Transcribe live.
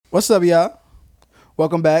What's up, y'all?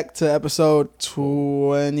 Welcome back to episode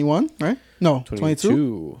 21, right? No,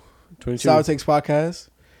 22. 22. Sour Takes Podcast.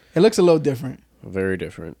 It looks a little different. Very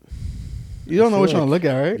different. You don't know which one to look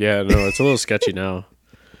at, right? Yeah, no, it's a little sketchy now.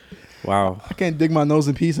 Wow. I can't dig my nose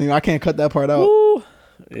in peace anymore. I can't cut that part out. Woo.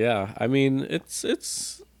 Yeah, I mean,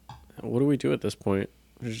 it's. What do we do at this point?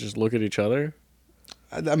 We just look at each other?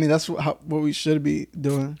 I mean, that's what we should be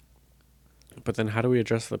doing. But then how do we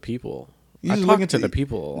address the people? You I just talk look to at the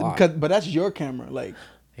people a lot. But that's your camera. Like,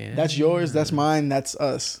 Yeah. that's yours, that's mine, that's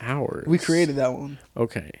us. Ours. We created that one.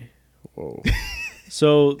 Okay. Whoa.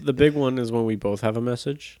 So the big one is when we both have a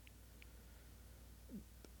message.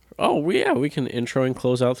 Oh, we can intro and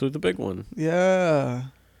close out through the big one. Yeah.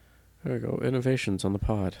 There we go. Innovations on the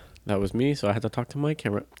pod. That was me, so I had to talk to my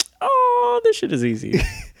camera. Oh, this shit is easy.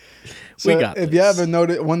 So we got if this. you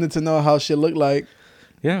ever wanted to know how shit looked like,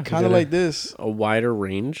 Yeah, kind of like this. A wider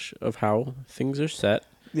range of how things are set.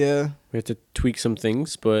 Yeah. We have to tweak some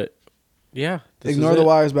things, but yeah. Ignore the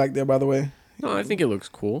wires back there, by the way. No, I think it looks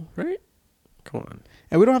cool, right? Come on.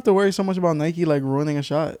 And we don't have to worry so much about Nike like ruining a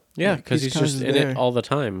shot. Yeah, Like, because he's kinda just in there. it all the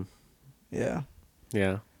time. Yeah.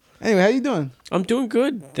 Yeah. Anyway, how you doing? I'm doing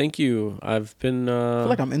good. Thank you. I've been. I feel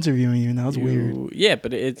like I'm interviewing you now. It's weird. Yeah,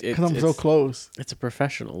 but it's Because I'm so close. It's a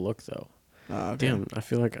professional look, though. Oh, okay. Damn, I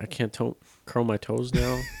feel like I can't curl my toes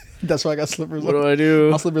now. That's why I got slippers What on. do I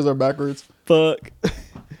do? My slippers are backwards. Fuck.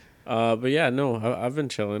 But yeah, no, I've been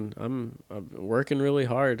chilling. I'm working really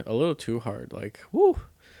hard, a little too hard. Like, whoo.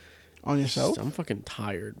 On yourself? I'm fucking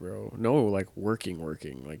tired, bro. No, like working,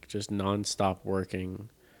 like just nonstop working.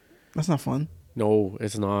 That's not fun. No,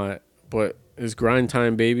 it's not. But it's grind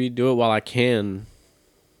time, baby. Do it while I can.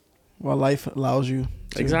 While life allows you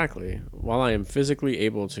to. Exactly. While I am physically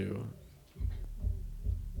able to.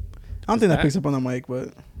 I don't think that picks up on the mic,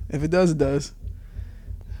 but if it does, it does.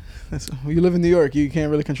 You live in New York. You can't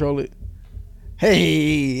really control it.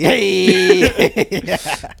 Hey.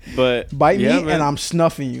 But Bite me man. and I'm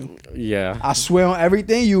snuffing you. Yeah. I swear on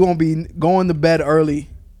everything, you going to be going to bed early.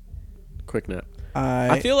 Quick nap.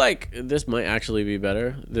 I feel like this might actually be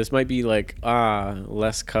better. This might be like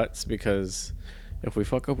less cuts because if we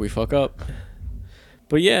fuck up, we fuck up.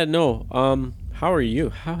 But yeah, no. How are you?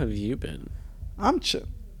 How have you been? I'm chill.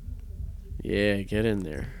 Yeah, get in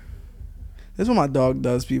there. This is what my dog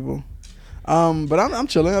does, people. But I'm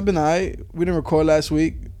chilling. I've been alright. We didn't record last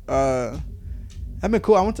week. I've been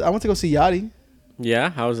cool. I went to go see Yachty. Yeah,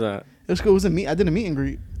 how's that? It was cool. I did a meet and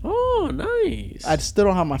greet. Oh, nice. I still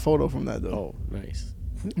don't have my photo from that though. Oh, nice.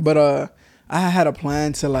 But I had a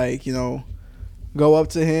plan to go up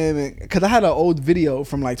to him because I had an old video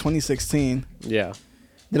from like 2016. Yeah.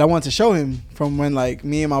 That I wanted to show him from when like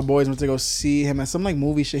me and my boys went to go see him at some like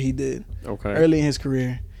movie shit he did. Okay. Early in his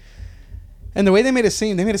career. And the way they made it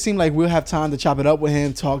seem like we'll have time to chop it up with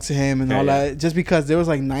him, talk to him and all that. Just because there was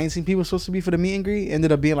like 19 people supposed to be for the meet and greet,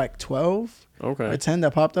 ended up being like 12 or 10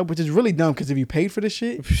 that popped up, which is really dumb because if you paid for this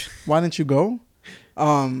shit, why didn't you go?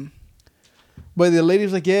 But the lady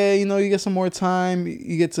was like, yeah, you get some more time.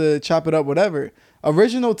 You get to chop it up, whatever.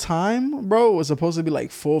 Original time, bro, was supposed to be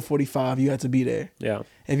like 4:45. You had to be there. Yeah.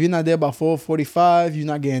 If you're not there by 4:45, you're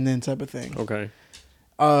not getting in type of thing. Okay.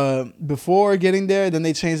 Before getting there, then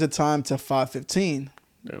they changed the time to 5:15.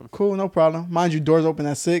 Yeah. Cool, no problem. Mind you, doors open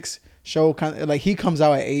at 6. Show kind of like he comes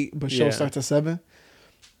out at 8, but show starts at 7.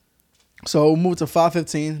 So move to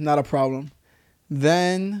 5:15, not a problem.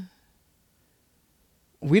 Then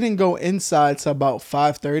we didn't go inside till about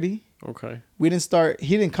 5:30. Okay.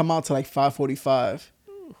 He didn't come out till like 5:45.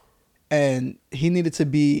 And he needed to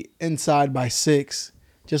be inside by 6,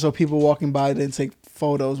 just so people walking by didn't take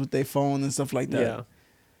photos with their phone and stuff like that. Yeah.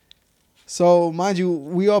 So, mind you,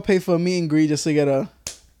 we all pay for a meet and greet just to get a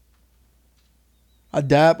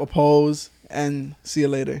dap, a pose, and see you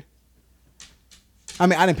later. I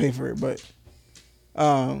mean, I didn't pay for it, but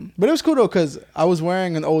it was cool though because I was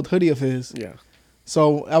wearing an old hoodie of his. Yeah.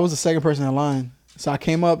 So I was the second person in line. So I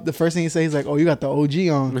came up. The first thing he said, he's like, "Oh, you got the OG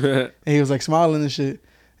on," and he was like smiling and shit.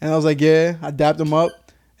 And I was like, "Yeah." I dapped him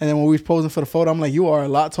up. And then when we was posing for the photo, I'm like, "You are a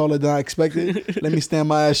lot taller than I expected. Let me stand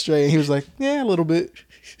my ass straight." And he was like, "Yeah, a little bit."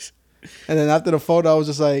 And then after the photo, I was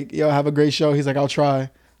just like, "Yo, have a great show." He's like, "I'll try."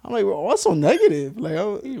 I'm like, well, "What's so negative?" Like,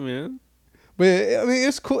 Hey, man. But I mean,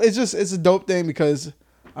 it's cool. It's a dope thing because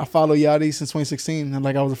I follow Yachty since 2016, and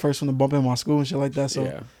like I was the first one to bump in my school and shit like that. So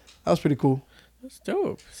that was pretty cool. That's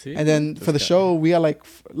dope. See? And then for the show, we got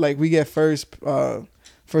like we get first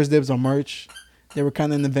dibs on merch. They were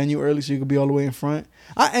kind of in the venue early, so you could be all the way in front.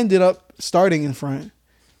 I ended up starting in front.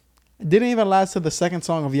 It didn't even last to the second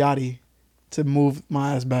song of Yachty to move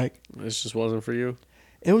my ass back. This just wasn't for you?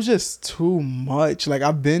 it was just too much. Like,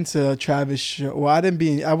 I've been to a Travis show. Well,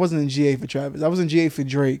 I wasn't in GA for Travis. I was in GA for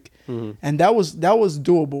Drake. Mm-hmm. And that was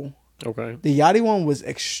doable. Okay. The Yachty one was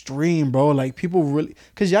extreme, bro. Like, people really,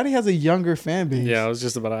 because Yachty has a younger fan base. Yeah, I was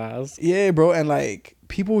just about to ask. Yeah, bro. And like,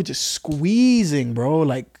 people were just squeezing, bro.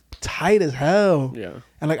 Like, tight as hell. Yeah.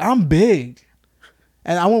 And like, I'm big.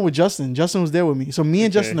 And I went with Justin. Justin was there with me. So me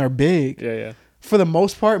and Justin are big. Yeah, yeah. For the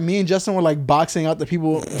most part, me and Justin were like boxing out the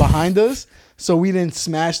people behind us, so we didn't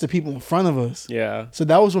smash the people in front of us. Yeah. So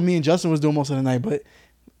that was what me and Justin was doing most of the night. But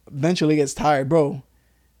eventually it gets tired, bro.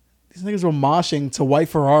 These niggas were moshing to White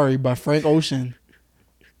Ferrari by Frank Ocean.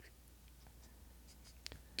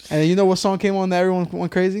 And you know what song came on that everyone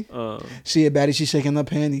went crazy? She a baddie, she shaking her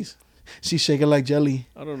panties. She shaking like jelly.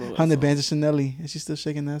 I don't know that 100 bands of Chanelly. And she still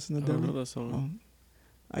shaking ass in the deli. I don't know that song.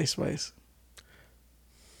 Ice Spice.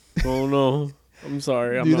 Oh no. I'm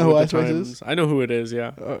sorry. Do you know who Ice Spice is? I know who it is,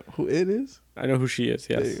 yeah. Who it is? I know who she is,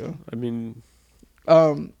 yes. There you go. I mean...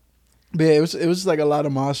 But yeah, it was just like a lot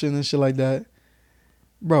of moshing and shit like that.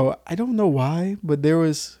 Bro, I don't know why, but there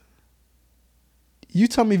was... You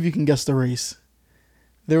tell me if you can guess the race.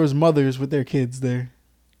 There was mothers with their kids there.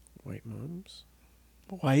 White moms?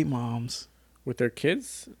 White moms. With their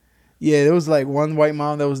kids? Yeah, there was like one white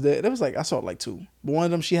mom that was there. There was like, I saw like two. But one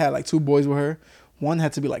of them, she had like 2 boys with her. One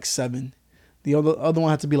had to be like 7. The other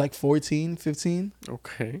one had to be like 14, 15.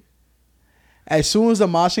 Okay. As soon as the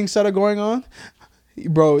moshing started going on,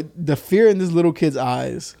 bro, the fear in this little kid's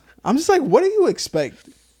eyes. I'm just like, what do you expect?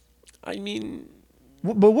 I mean...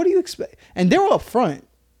 But what do you expect? And they were up front.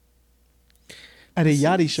 At a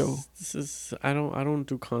Yachty show. I don't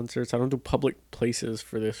do concerts. I don't do public places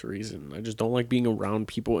for this reason. I just don't like being around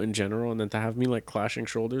people in general, and then to have me like clashing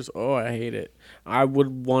shoulders. Oh, I hate it. I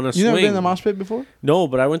would want to swing. You never been in a mosh pit before? No,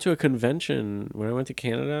 but I went to a convention when I went to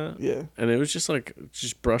Canada. Yeah. And it was just like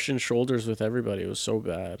brushing shoulders with everybody. It was so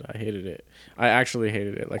bad. I hated it. I actually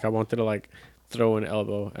hated it. Like I wanted to like throw an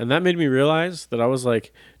elbow, and that made me realize that I was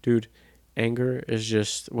like, dude, anger is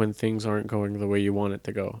just when things aren't going the way you want it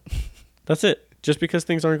to go. That's it. Just because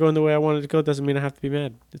things aren't going the way I wanted to go doesn't mean I have to be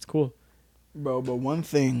mad. It's cool. Bro, but one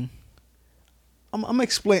thing, I'm gonna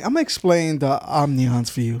explain the ambiance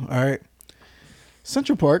for you, all right?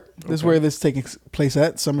 Central Park, this is where this is taking place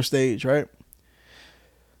at, Summer Stage, right?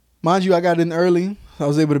 Mind you, I got in early. I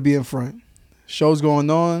was able to be in front. Show's going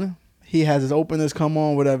on. He has his openers come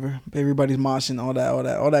on, whatever. Everybody's moshing, all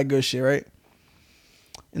that good shit, right?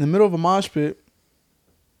 In the middle of a mosh pit,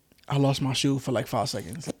 I lost my shoe for like 5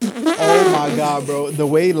 seconds. Oh my God, bro. The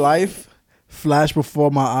way life flashed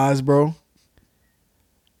before my eyes, bro.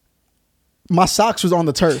 My socks was on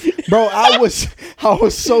the turf. Bro, I was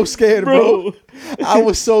so scared, bro. I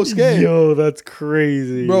was so scared. Yo, that's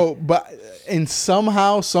crazy. Bro, but in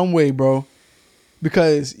somehow, some way, bro.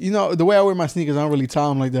 Because, you know, the way I wear my sneakers, I don't really tie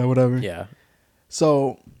them like that, whatever. Yeah.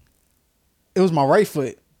 So, it was my right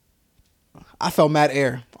foot. I felt mad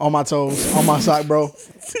air on my toes, on my sock, bro.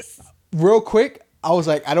 Real quick, I was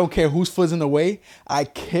like, I don't care whose foot's in the way. I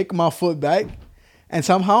kick my foot back, and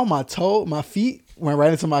somehow my feet went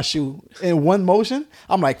right into my shoe. In one motion,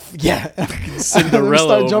 I'm like, yeah. Cinderella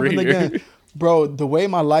start jumping over here. Again. Bro, the way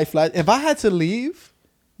my life flashed. If I had to leave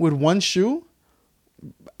with one shoe,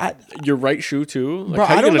 your right shoe too? Like, bro,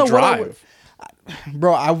 how are you going to drive?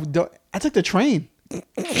 I took the train.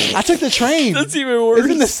 That's even worse. It's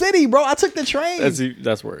in the city, bro. I took the train.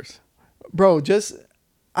 That's worse. Bro,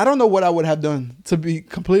 I don't know what I would have done. To be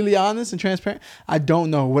completely honest and transparent, I don't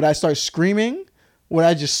know. Would I start screaming? Would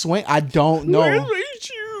I just swing? I don't know. Where's my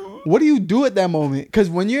shoe? What do you do at that moment? Because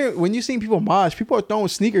when you're seeing people mosh, people are throwing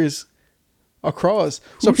sneakers across.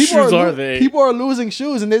 So Whose shoes are they? People are losing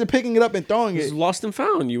shoes and they're picking it up and throwing it. It's lost and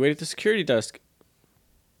found. You wait at the security desk.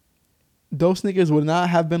 Those sneakers would not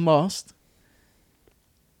have been lost.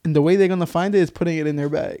 And the way they're gonna find it is putting it in their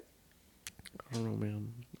bag. I don't know,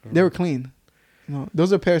 man. They were clean. You know,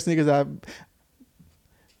 those are a pair of sneakers I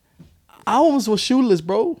almost was shoeless,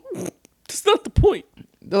 bro. That's not the point.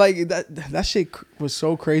 Like that shit was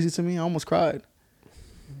so crazy to me. I almost cried.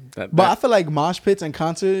 But I feel like mosh pits and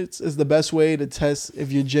concerts is the best way to test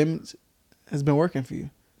if your gym has been working for you.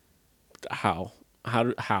 How?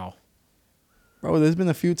 Bro, there's been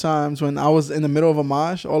a few times when I was in the middle of a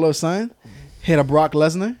mosh, all of a sudden, hit a Brock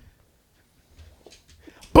Lesnar.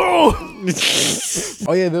 Boom!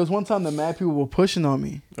 Oh yeah, there was one time that mad people were pushing on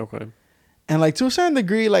me. Okay. And like to a certain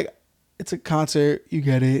degree, like it's a concert, you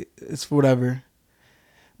get it, it's whatever.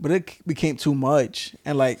 But it became too much,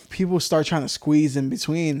 and like people start trying to squeeze in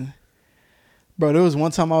between. Bro, there was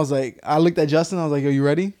one time I looked at Justin, I was like, yo, you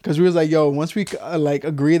ready? Because we was like, yo, once we like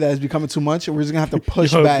agree that it's becoming too much, we're just gonna have to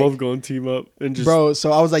push back. Both going team up and just. Bro,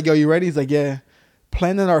 so I was like, yo, you ready? He's like, yeah.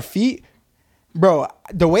 planting our feet. Bro,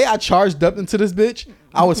 the way I charged up into this bitch,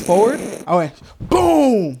 I was forward. I went,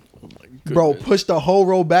 boom. Oh my goodness. Bro, push the whole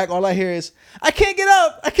row back. All I hear is, I can't get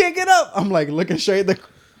up. I can't get up. I'm like looking straight at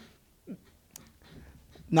the...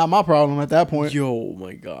 Not my problem at that point. Yo,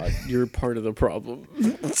 my God. You're part of the problem.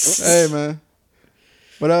 Hey, man.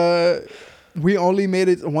 But we only made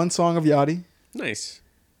it one song of Yachty. Nice.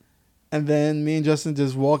 And then me and Justin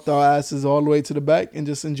just walked our asses all the way to the back and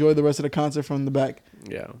just enjoyed the rest of the concert from the back.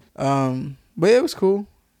 Yeah. But it was cool.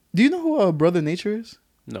 Do you know who Brother Nature is?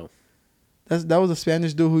 No. That was a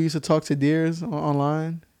Spanish dude who used to talk to deers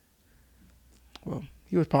online. Well,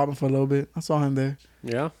 he was popping for a little bit. I saw him there.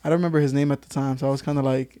 Yeah. I don't remember his name at the time, so I was kind of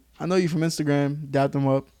like, I know you from Instagram, dapped him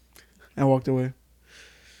up, and walked away.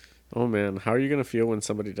 Oh, man. How are you going to feel when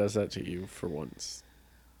somebody does that to you for once?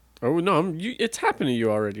 Oh, no. It's happened to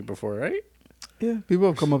you already before, right? Yeah, people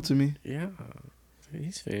have come up to me. Yeah.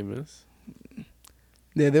 He's famous.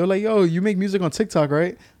 Yeah, they were like, yo, you make music on TikTok,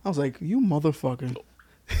 right? I was like, you motherfucker.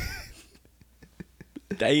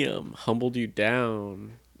 Damn. Humbled you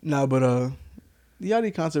down. Nah, but the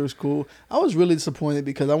Yachty concert was cool. I was really disappointed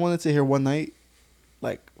because I wanted to hear One Night,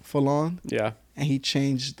 like, full on. Yeah. And he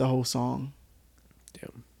changed the whole song.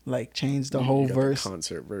 Damn. Like, changed the whole verse. The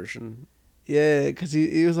concert version. Yeah, because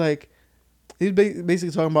he was like, he was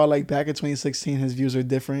basically talking about, like, back in 2016, his views are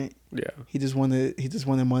different. Yeah. He just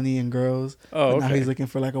wanted money and girls. Oh, Now he's looking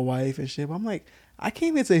for, like, a wife and shit. But I'm like, I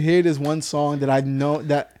came here to hear this one song that I know,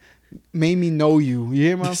 that made me know you. You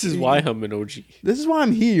hear me? This is why I'm an OG. This is why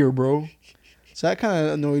I'm here, bro. So that kind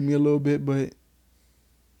of annoyed me a little bit, but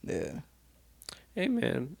yeah. Hey,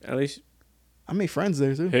 man. At least I made friends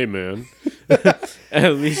there, too. Hey, man.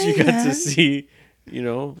 At least you got to see,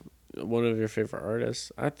 one of your favorite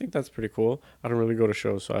artists. I think that's pretty cool. I don't really go to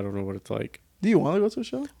shows, so I don't know what it's like. Do you want to go to a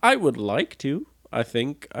show? I would like to. I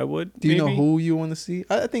think I would. Do you know who you want to see?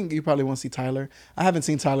 I think you probably want to see Tyler. I haven't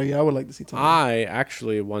seen Tyler yet. I would like to see Tyler. I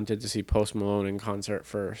actually wanted to see Post Malone in concert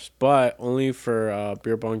first, but only for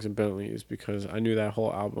Beer Bongs and Bentleys because I knew that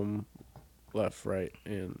whole album left, right,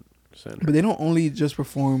 and center. But they don't only just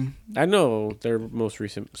perform. I know their most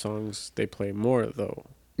recent songs they play more though.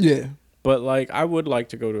 Yeah. But like I would like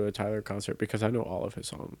to go to a Tyler concert because I know all of his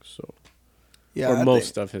songs. So yeah, or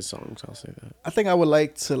most of his songs, I'll say that. I think I would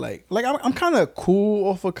like to like I'm kind of cool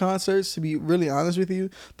off of concerts to be really honest with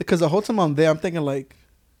you because the whole time I'm there I'm thinking like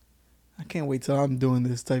I can't wait till I'm doing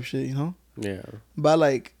this type shit, you know? Yeah. But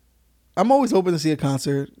like I'm always open to see a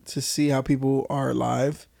concert to see how people are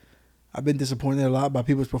live. I've been disappointed a lot by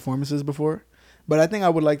people's performances before, but I think I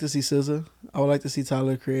would like to see SZA. I would like to see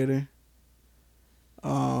Tyler, the Creator.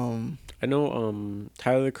 I know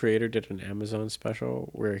Tyler, the Creator did an Amazon special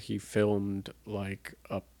where he filmed like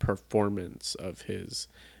a performance of his,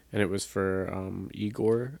 and it was for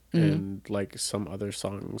Igor and like some other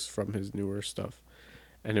songs from his newer stuff.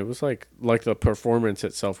 And it was like the performance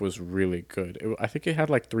itself was really good. I think it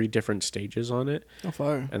had like 3 different stages on it. Oh,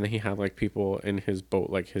 fire. And then he had like people in his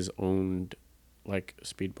boat, like his own like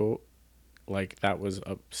speedboat. Like that was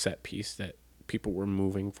a set piece that people were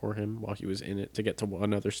moving for him while he was in it to get to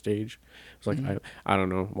another stage. It was like, I don't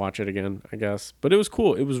know, watch it again, I guess. But it was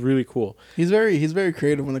cool. It was really cool. He's very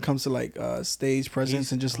creative when it comes to like stage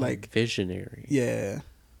presence and just like visionary. Yeah.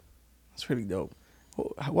 It's pretty dope.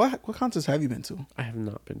 What concerts have you been to? I have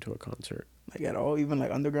not been to a concert. Like at all? Even like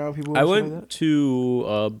underground people? I went to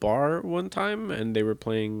a bar one time and they were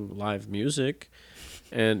playing live music.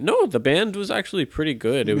 And no, the band was actually pretty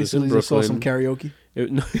good. It was in Brooklyn. Saw some karaoke?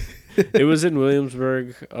 It was in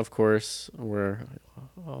Williamsburg, of course, where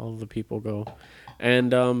all the people go.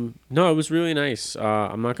 And no, it was really nice.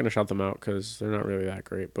 I'm not going to shout them out because they're not really that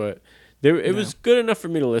great. But it was good enough for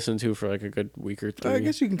me to listen to for like a good week or 3. I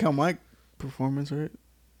guess you can count my performance, right?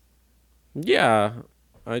 Yeah.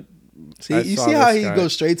 You see how he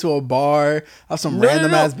goes straight to a bar of some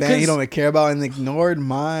random ass band he don't care about and ignored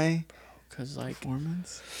my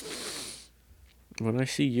performance. When I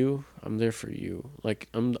see you, I'm there for you. Like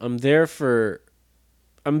I'm there for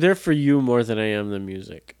you more than I am the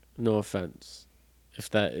music. No offense. If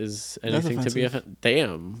that is anything to be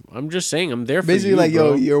damn. I'm just saying I'm there for you. Basically like,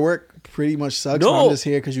 bro. Yo, your work pretty much sucks. No, I'm just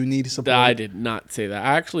here because you need support. I did not say that.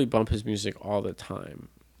 I actually bump his music all the time.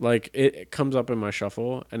 Like it comes up in my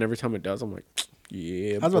shuffle, and every time it does, I'm like,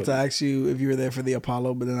 yeah. I was about to ask you if you were there for the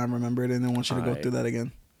Apollo, but then I remembered and I want you to go through that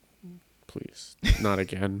again. Please, not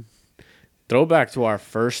again. Throwback to our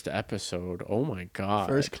first episode. Oh my god.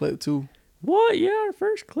 First clip too. What? Yeah, our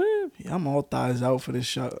first clip. Yeah, I'm all thighs out for this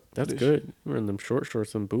shot. That's good. We're in them short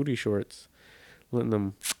shorts, them booty shorts, letting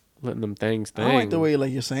them letting them things. I don't like the way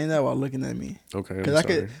like you're saying that while looking at me. Okay, because I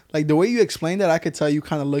could like the way you explained that. I could tell you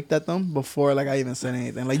kind of looked at them before like I even said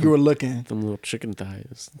anything. Like you were looking. Them little chicken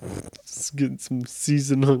thighs. Just getting some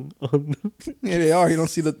seasoning on them. Yeah, they are. You don't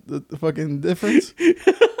see the fucking difference.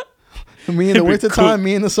 Me in the winter time,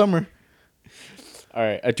 me in the summer. All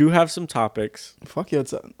right, I do have some topics. Fuck you,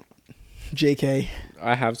 it's JK.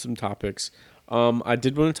 I have some topics. I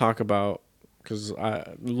did want to talk about, because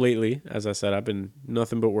lately, as I said, I've been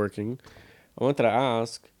nothing but working. I wanted to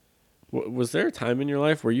ask, was there a time in your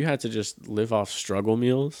life where you had to just live off struggle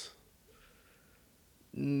meals?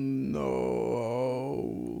 No,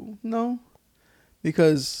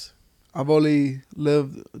 because I've only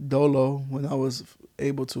lived dolo when I was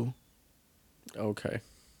able to. Okay.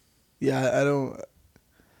 Yeah, I don't.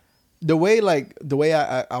 The way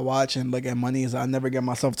I watch and look at money is I never get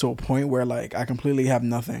myself to a point where like I completely have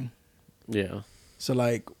nothing. Yeah. So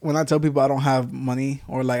like when I tell people I don't have money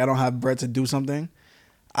or like I don't have bread to do something,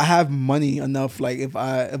 I have money enough. Like if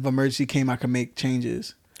emergency came, I could make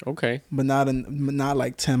changes. Okay. But not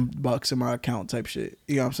like $10 in my account type shit.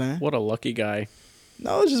 You know what I'm saying? What a lucky guy.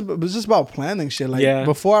 No, it was just about planning shit. Like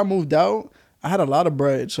before I moved out, I had a lot of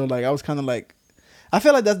bread, so like I was kind of like. I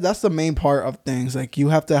feel like that's the main part of things. Like you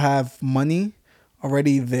have to have money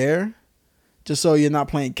already there, just so you're not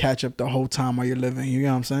playing catch up the whole time while you're living. You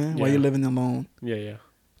know what I'm saying? Yeah. While you're living alone. Yeah.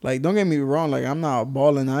 Like don't get me wrong. Like I'm not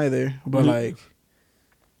balling either, but like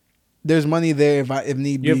there's money there if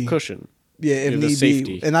need be. You have cushion. Yeah, if need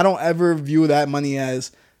be. And I don't ever view that money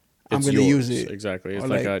as I'm gonna use it. Exactly. It's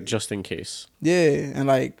like a just in case. Yeah, and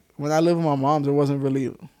like when I lived with my mom, it wasn't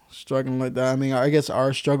really struggling like that. I mean, I guess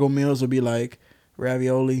our struggle meals would be like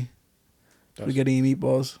ravioli, spaghetti and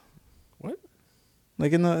meatballs. What?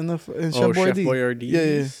 Like in Chef Boyardee.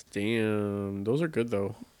 Yeah. Damn, those are good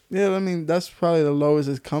though. Yeah, I mean that's probably the lowest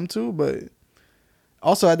it's come to, but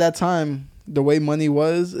also at that time, the way money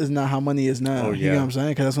was is not how money is now. Oh, yeah. You know what I'm saying?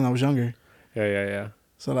 Because that's when I was younger. Yeah.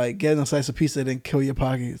 So like getting a slice of pizza didn't kill your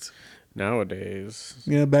pockets. Nowadays,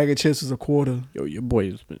 a bag of chips was $0.25. Yo, your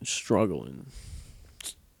boy's been struggling.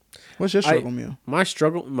 What's your struggle meal? My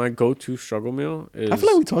go-to struggle meal is... I feel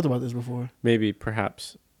like we talked about this before. Maybe,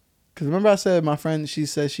 perhaps. Because remember I said my friend, she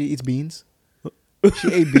says she eats beans?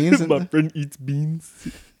 She ate beans? My friend eats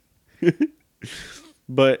beans.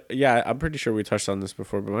 But, yeah, I'm pretty sure we touched on this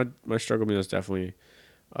before, but my struggle meal is definitely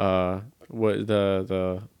the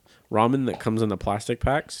ramen that comes in the plastic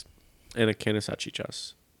packs and a can of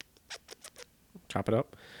salchichas. Chop it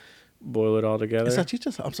up. Boil it all together.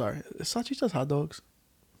 I'm sorry. Is salchichas hot dogs?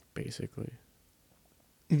 Basically.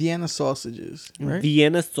 Vienna sausages, right?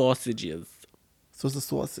 Vienna sausages. So it's a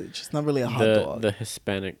sausage. It's not really a hot dog. The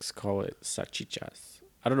Hispanics call it salchichas.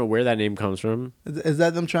 I don't know where that name comes from. Is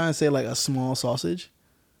that them trying to say like a small sausage?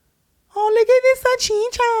 Oh, look at this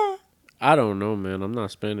salchicha. I don't know, man. I'm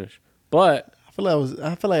not Spanish. But I feel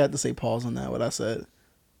like I had to say pause on that, what I said.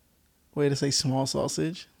 Way to say small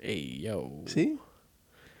sausage. Hey, yo. See?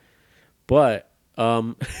 But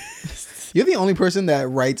you're the only person that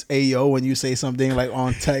writes "ayo" when you say something like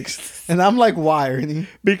on text, and I'm like, "Why, Ernie?"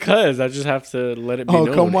 Because I just have to let it be known.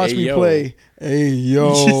 Oh, come watch me play.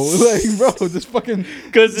 Ayo, like, bro, just fucking.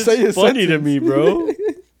 Because it's funny to me, bro.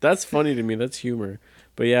 That's funny to me. That's humor.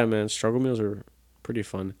 But yeah, man, struggle meals are pretty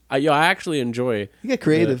fun. I actually enjoy. You get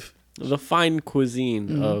creative. The fine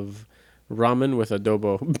cuisine of ramen with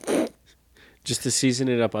adobo. Just to season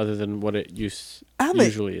it up, other than what it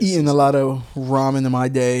usually is. Eaten a lot of ramen in my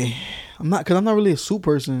day. I'm not really a soup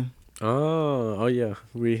person. Oh yeah.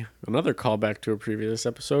 Another callback to a previous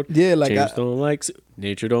episode. Yeah, like James don't like soup.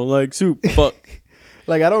 Nature don't like soup. Fuck.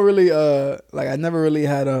 Like I don't really like I never really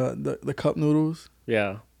had the cup noodles. Yeah.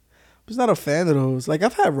 I'm just not a fan of those. Like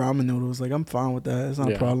I've had ramen noodles. Like I'm fine with that. It's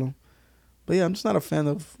not a problem. But yeah, I'm just not a fan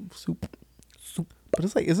of soup. But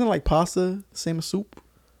it's like, isn't like pasta the same as soup?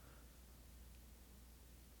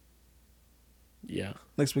 Yeah.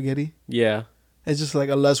 Like spaghetti? Yeah. It's just like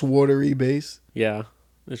a less watery base? Yeah.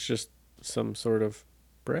 It's just some sort of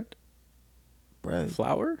bread?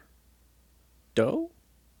 Flour? Dough?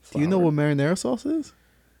 Flour. Do you know what marinara sauce is?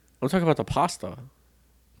 I'm talking about the pasta.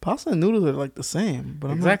 Pasta and noodles are like the same.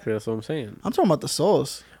 But that's what I'm saying. I'm talking about the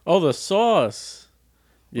sauce. Oh, the sauce.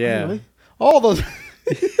 Yeah. Really? All those...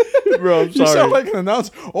 Bro, I'm sorry. You sound like an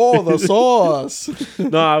announcer. Oh, the sauce.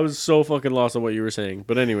 No, I was so fucking lost on what you were saying.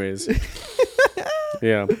 But anyways...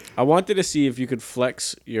 Yeah, I wanted to see if you could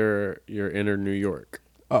flex your inner New York.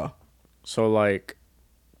 Oh, so like,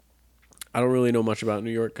 I don't really know much about New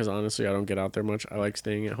York because honestly, I don't get out there much. I like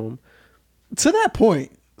staying at home. To that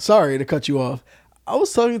point, sorry to cut you off. I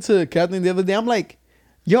was talking to Kathleen the other day. I'm like,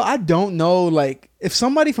 Yo, I don't know. Like, if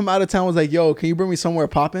somebody from out of town was like, "Yo, can you bring me somewhere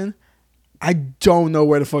popping?" I don't know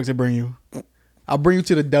where the fuck to bring you. I'll bring you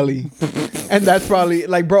to the deli, and that's probably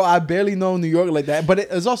like, bro. I barely know New York like that, but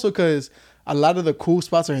it's also because a lot of the cool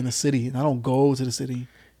spots are in the city, and I don't go to the city.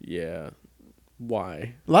 Yeah,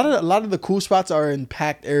 why? A lot of the cool spots are in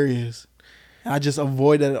packed areas. And I just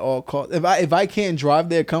avoid it at all costs. If I can't drive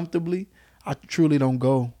there comfortably, I truly don't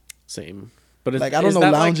go. Same. But like I don't know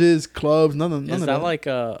lounges, clubs, none of that. Is that like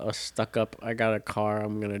a stuck up? I got a car,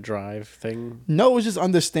 I'm gonna drive thing. No, it's just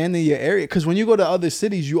understanding your area. Because when you go to other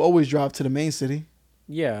cities, you always drive to the main city.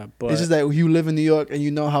 Yeah, but it's just that you live in New York and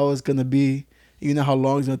you know how it's gonna be. You know how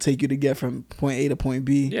long it's gonna take you to get from point A to point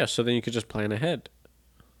B. Yeah, so then you could just plan ahead.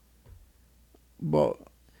 But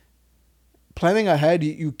planning ahead,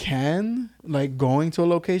 you can like going to a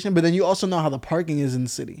location, but then you also know how the parking is in the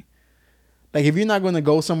city. Like, if you're not going to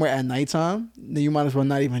go somewhere at nighttime, then you might as well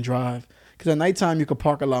not even drive. Because at nighttime, you could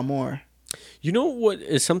park a lot more. You know what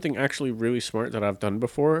is something actually really smart that I've done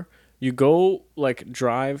before? You go, like,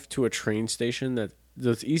 drive to a train station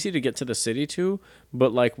that's easy to get to the city to,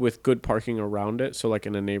 but, like, with good parking around it. So, like,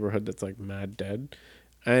 in a neighborhood that's, like, mad dead.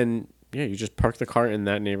 And, yeah, you just park the car in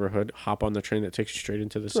that neighborhood, hop on the train that takes you straight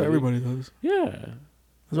into the city. Everybody does. Yeah.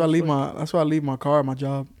 That's why I leave my car at my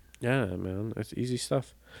job. Yeah, man. That's easy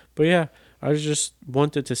stuff. But, yeah. I just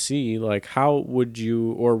wanted to see, like, how would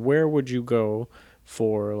you or where would you go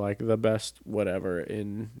for, like, the best whatever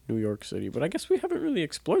in New York City? But I guess we haven't really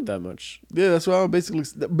explored that much. Yeah, that's what I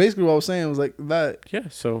basically what I was saying was, like, that. Yeah,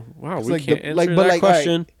 so, wow, it's we like can't answer that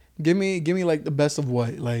question. Right, give me, like, the best of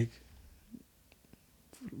what? Like,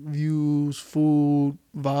 views, food,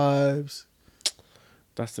 vibes.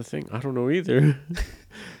 That's the thing. I don't know either.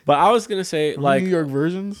 But I was going to say, like, New York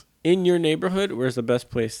versions? In your neighborhood, where's the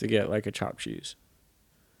best place to get like a chopped cheese?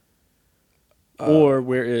 Or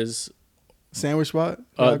where is sandwich spot?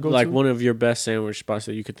 Like one of your best sandwich spots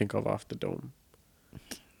that you could think of off the dome?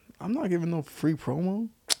 I'm not giving no free promo.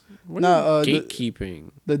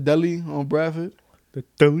 Gatekeeping. The deli on Bradford. The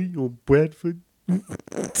deli on Bradford.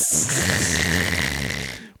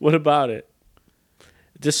 What about it?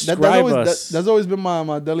 Describe us. That's always been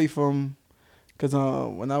my deli from. Because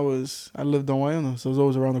when I lived on Wyoming, so it was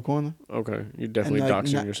always around the corner. Okay, you're definitely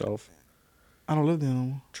doxing yourself. I don't live there no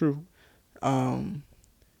more. True.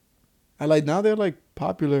 I like now they're like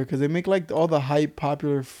popular because they make like all the hype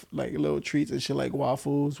popular like little treats and shit like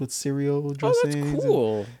waffles with cereal dressings. Oh, that's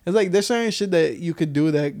cool. It's like there's certain shit that you could do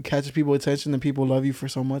that catches people's attention and people love you for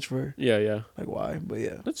so much for. Yeah. Like why? But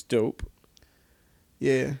yeah. That's dope.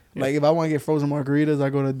 Yeah. Like if I want to get frozen margaritas, I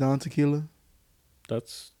go to Don Tequila.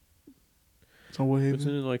 That's. So isn't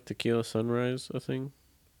it like Tequila Sunrise a thing?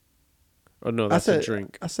 Oh no, that's a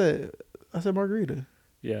drink. I said margarita.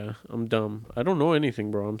 Yeah, I'm dumb. I don't know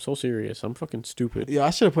anything, bro. I'm so serious. I'm fucking stupid. Yeah,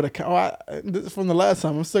 I should have put from the last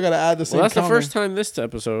time. I'm still gotta add the same. Well, that's the first time this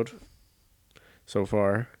episode so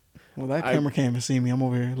far. Well, that camera can't even see me. I'm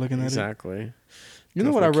over here looking at it. Exactly. You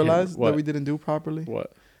know what I realized that we didn't do properly?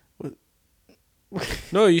 What?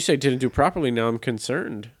 No, you say didn't do properly. Now I'm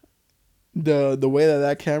concerned. The way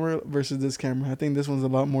that camera versus this camera, I think this one's a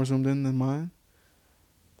lot more zoomed in than mine.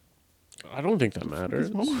 I don't think that matters.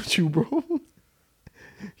 What's wrong with you, bro?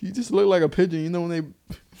 You just look like a pigeon. You know when they.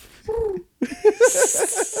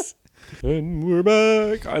 And we're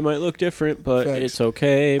back. I might look different, but it's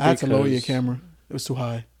okay. I had to lower your camera. It was too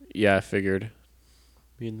high. Yeah, I figured.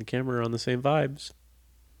 Me and the camera are on the same vibes.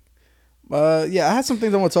 Yeah, I had some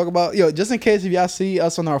things I want to talk about. Yo, just in case if y'all see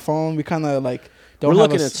us on our phone, we kind of like. We're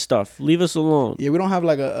looking at stuff. Leave us alone. Yeah, we don't have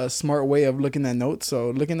like a smart way of looking at notes.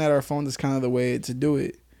 So looking at our phone is kind of the way to do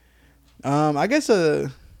it. I guess,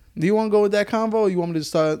 do you want to go with that convo or you want me to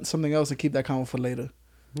start something else and keep that convo for later?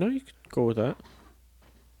 No, you can go with that.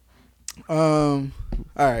 All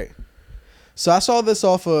right. So I saw this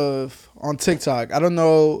on TikTok. I don't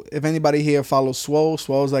know if anybody here follows Swole.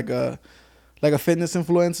 Swole's like a fitness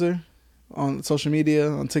influencer on social media,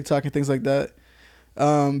 on TikTok and things like that.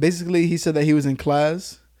 Basically, he said that he was in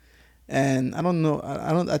class, and I don't know.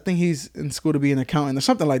 I think he's in school to be an accountant or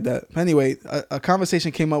something like that. Anyway, a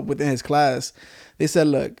conversation came up within his class. They said,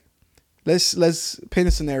 "Look, let's paint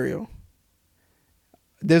a scenario.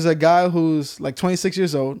 There's a guy who's like 26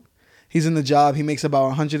 years old. He's in the job. He makes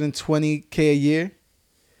about $120K a year.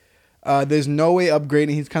 There's no way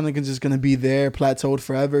upgrading. He's kind of just gonna be there, plateaued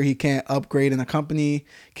forever. He can't upgrade in a company.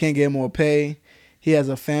 Can't get more pay." He has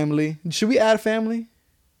a family. Should we add family?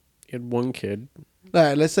 He had one kid. All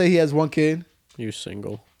right, let's say he has one kid. He was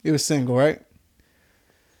single. He was single, right?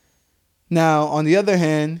 Now, on the other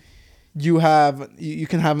hand, you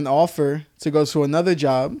can have an offer to go to another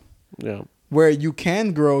job. Yeah. Where you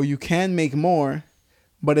can grow, you can make more,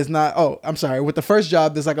 but it's not. Oh, I'm sorry. With the first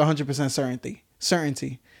job, there's like 100%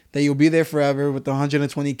 certainty that you'll be there forever with the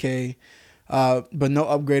 120K, but no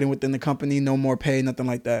upgrading within the company, no more pay, nothing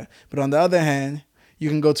like that. But on the other hand, you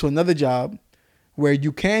can go to another job where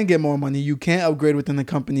you can get more money, you can upgrade within the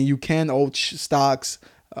company, you can own stocks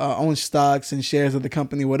and shares of the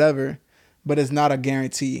company, whatever, but it's not a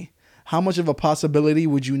guarantee. How much of a possibility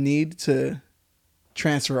would you need to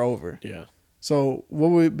transfer over? Yeah. So what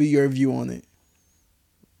would be your view on it?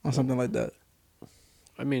 On something like that?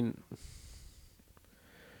 I mean,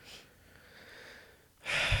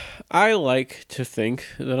 I like to think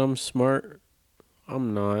that I'm smart.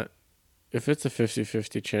 I'm not. If it's a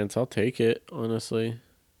 50-50 chance, I'll take it, honestly.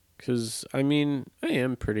 Because, I mean, I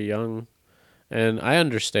am pretty young. And I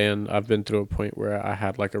understand I've been through a point where I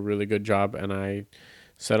had like a really good job and I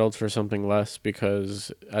settled for something less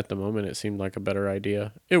because at the moment it seemed like a better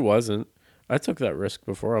idea. It wasn't. I took that risk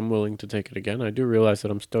before. I'm willing to take it again. I do realize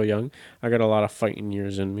that I'm still young. I got a lot of fighting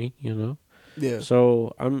years in me, you know? Yeah.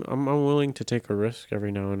 So I'm willing to take a risk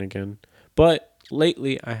every now and again. But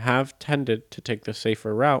lately I have tended to take the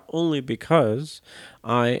safer route only because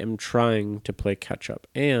I am trying to play catch up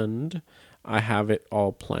and I have it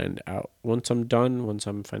all planned out. Once I'm done, once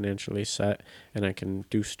I'm financially set and I can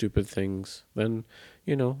do stupid things, then,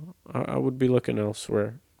 you know, I would be looking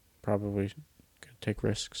elsewhere. Probably could take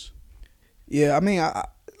risks. Yeah, I mean, I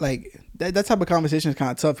like that type of conversation is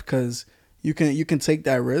kind of tough because you can take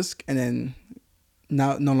that risk and then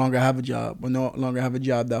no longer have a job or no longer have a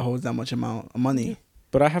job that holds that much amount of money.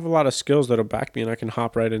 But I have a lot of skills that'll back me and I can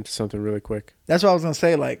hop right into something really quick. That's what I was going to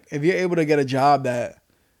say. Like, if you're able to get a job that,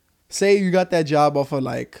 say you got that job off of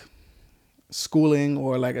like schooling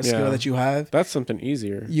or like a skill that you have. That's something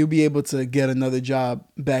easier. You'll be able to get another job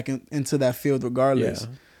back into that field regardless.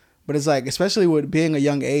 Yeah. But it's like, especially with being a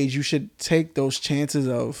young age, you should take those chances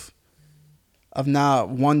of not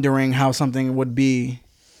wondering how something would be.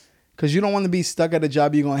 Because you don't want to be stuck at a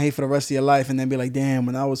job you're going to hate for the rest of your life and then be like, damn,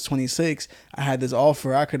 when I was 26, I had this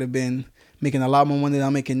offer. I could have been making a lot more money than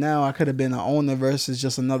I'm making now. I could have been an owner versus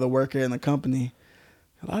just another worker in the company.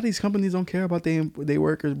 A lot of these companies don't care about their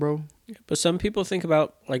workers, bro. But some people think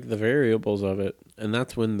about like the variables of it, and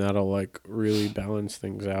that's when that'll like really balance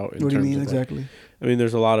things out. What do you mean exactly? Like, I mean,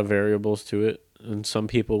 there's a lot of variables to it, and some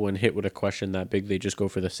people, when hit with a question that big, they just go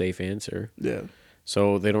for the safe answer. Yeah.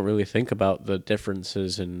 So they don't really think about the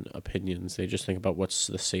differences in opinions. They just think about what's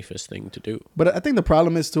the safest thing to do. But I think the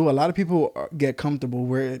problem is too, a lot of people get comfortable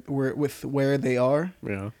with where they are.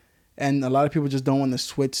 Yeah. And a lot of people just don't want to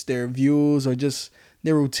switch their views or just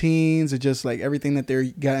their routines or just like everything that they're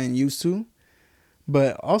gotten used to.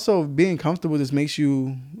 But also being comfortable just makes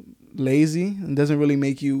you lazy and doesn't really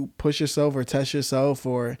make you push yourself or test yourself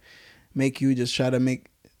or make you just try to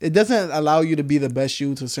it doesn't allow you to be the best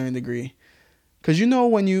you to a certain degree. Because you know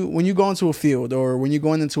when you go into a field or when you're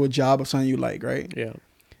going into a job of something you like, right? Yeah.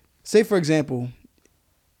 Say, for example,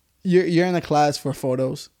 you're in a class for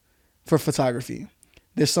photography.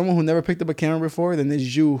 There's someone who never picked up a camera before, then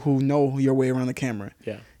there's you who know your way around the camera.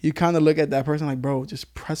 Yeah. You kind of look at that person like, bro,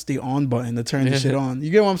 just press the on button to turn this shit on. You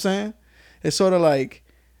get what I'm saying? It's sort of like,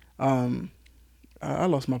 I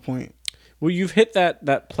lost my point. Well, you've hit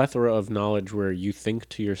that plethora of knowledge where you think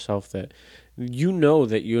to yourself that you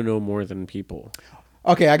know more than people.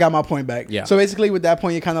 Okay, I got my point back. Yeah. So basically with that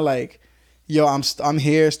point, you're kind of like, yo, I'm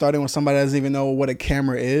here starting with somebody that doesn't even know what a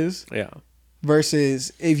camera is. Yeah.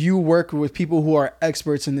 Versus if you work with people who are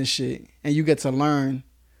experts in this shit and you get to learn,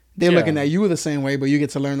 they're looking at you the same way, but you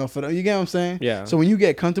get to learn off of them. You get what I'm saying? Yeah. So when you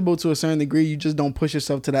get comfortable to a certain degree, you just don't push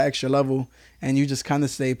yourself to that extra level and you just kind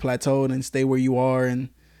of stay plateaued and stay where you are and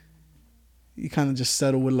you kind of just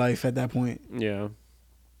settle with life at that point. Yeah.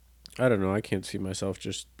 I don't know. I can't see myself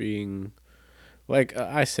just being like,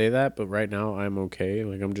 I say that, but right now I'm okay.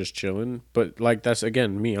 Like I'm just chilling. But like, that's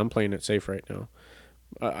again, me, I'm playing it safe right now.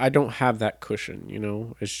 I don't have that cushion, you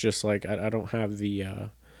know. It's just like I don't have the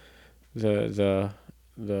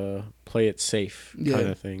play it safe kind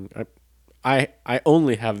of thing. I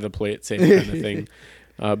only have the play it safe kind of thing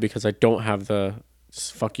because I don't have the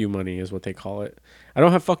fuck you money is what they call it. I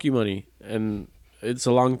don't have fuck you money, and it's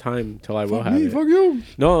a long time till I will have it. Fuck you.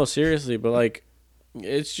 No, seriously, but like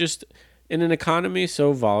it's just in an economy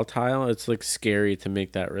so volatile, it's like scary to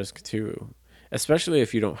make that risk too. Especially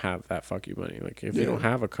if you don't have that fuck you money. Like, if you don't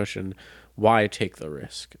have a cushion, why take the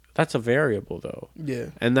risk? That's a variable, though.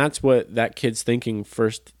 Yeah. And that's what that kid's thinking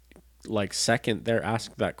first, like, second they're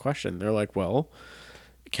asked that question. They're like, well,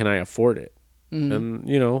 can I afford it? Mm-hmm. And,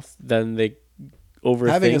 you know, then they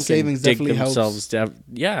overthink having a savings and dig definitely themselves helps.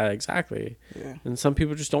 Yeah, exactly. Yeah. And some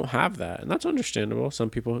people just don't have that. And that's understandable. Some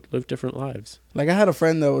people live different lives. Like, I had a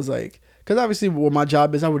friend that was like, because obviously where my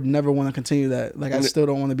job is, I would never want to continue that. Like, I still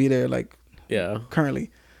don't want to be there, like,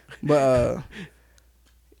 currently. But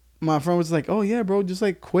my friend was like, "Oh yeah, bro, just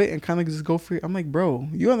like quit and kind of just go for it." I'm like, "Bro,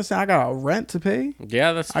 you understand? I got a rent to pay.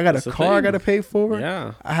 Yeah, I got a car I got to pay for.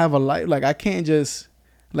 Yeah, I have a life. Like, I can't just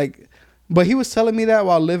like." But he was telling me that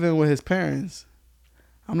while living with his parents.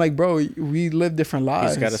 I'm like, bro, we live different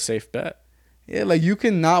lives. He's got a safe bet. Yeah, like you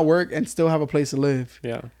can not work and still have a place to live.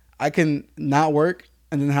 Yeah, I can not work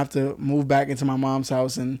and then have to move back into my mom's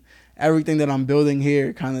house, and everything that I'm building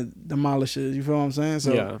here kind of demolishes. You feel what I'm saying?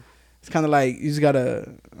 So yeah. it's kind of like you just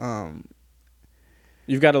gotta.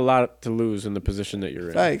 You've got a lot to lose in the position that you're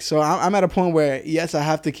in. Like, so I'm at a point where yes, I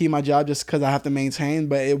have to keep my job just because I have to maintain,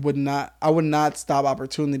 but I would not stop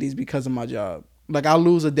opportunities because of my job. Like, I'll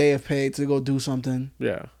lose a day of pay to go do something.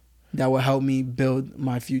 Yeah. That will help me build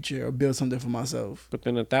my future or build something for myself. But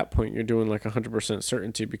then at that point, you're doing like 100%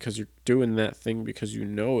 certainty because you're doing that thing because you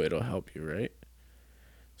know it'll help you, right?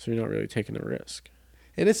 So you're not really taking a risk.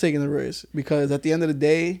 It is taking a risk because at the end of the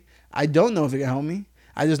day, I don't know if it can help me.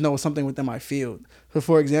 I just know it's something within my field. So,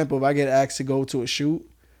 for example, if I get asked to go to a shoot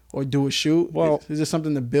or do a shoot, well, it's just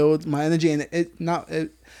something to build my energy, and it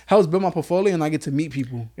helps build my portfolio, and I get to meet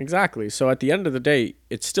people. Exactly. So at the end of the day,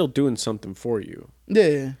 it's still doing something for you.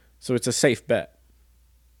 Yeah. So it's a safe bet.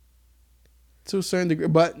 To a certain degree,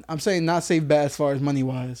 but I'm saying not safe bet as far as money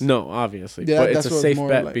wise. No, obviously, yeah, but it's a safe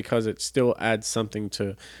bet like, because it still adds something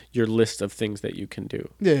to your list of things that you can do.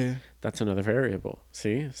 Yeah, that's another variable.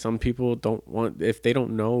 See, some people don't want, if they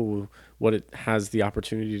don't know what it has the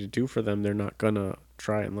opportunity to do for them, they're not gonna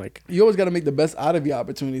try and like. You always got to make the best out of your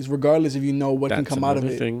opportunities, regardless if you know what can come out of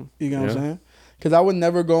it. Thing. You know what I'm saying? Because I would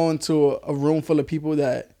never go into a room full of people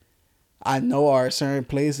that I know are a certain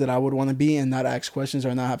place that I would want to be and not ask questions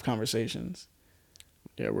or not have conversations.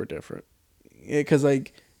 Yeah, we're different. Yeah, because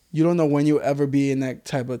like you don't know when you'll ever be in that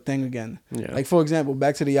type of thing again. Yeah. Like, for example,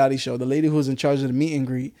 back to the Yachty show, the lady who was in charge of the meet and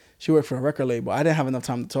greet, she worked for a record label. I didn't have enough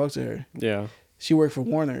time to talk to her. Yeah. She worked for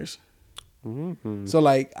Warner's. Mm-hmm. So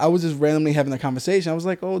like I was just randomly having a conversation. I was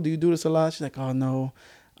like, "Oh, do you do this a lot?" She's like, "Oh no,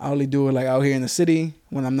 I only do it like out here in the city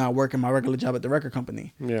when I'm not working my regular job at the record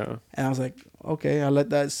company." Yeah. And I was like, "Okay," I let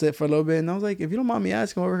that sit for a little bit, and I was like, "If you don't mind me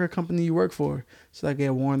asking, what record company you work for?" She's like, "Yeah,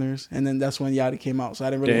 Warner's." And then that's when Yachty came out, so I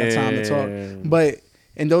didn't really have time to talk. But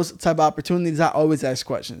in those type of opportunities, I always ask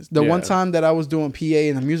questions. The one time that I was doing PA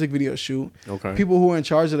in a music video shoot, people who were in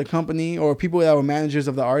charge of the company or people that were managers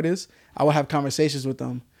of the artists, I would have conversations with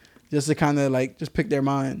them just to kind of like just pick their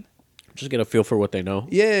mind. Just get a feel for what they know.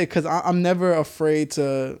 Yeah, because I'm never afraid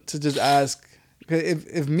to just ask. Cause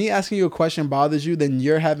if me asking you a question bothers you, then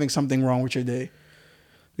you're having something wrong with your day.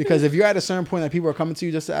 Because if you're at a certain point that people are coming to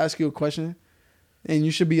you just to ask you a question, and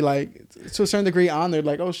you should be like, to a certain degree, honored,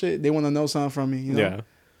 like, oh shit, they want to know something from me. You know? Yeah.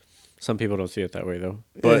 Some people don't see it that way though.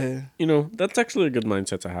 But, you know, that's actually a good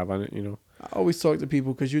mindset to have on it, you know. I always talk to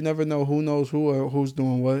people because you never know who knows who or who's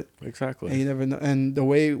doing what. Exactly. And you never know. And the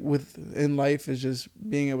way in life is just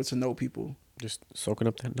being able to know people. Just soaking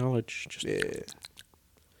up that knowledge. Just eating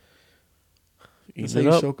it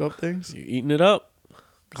up. Soak up things? You're eating it up.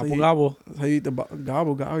 Gobble, gobble. That's how you eat the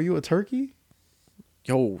gobble, gobble. Are you a turkey?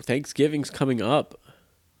 Yo, Thanksgiving's coming up.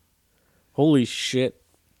 Holy shit.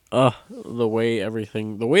 The way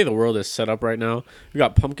the world is set up right now. We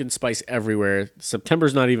got pumpkin spice everywhere.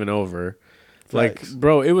 September's not even over. Like,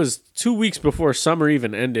 bro, it was 2 weeks before summer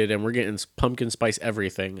even ended, and we're getting pumpkin spice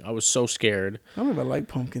everything. I was so scared. I don't even like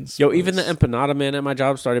pumpkin spice. Yo, even the empanada man at my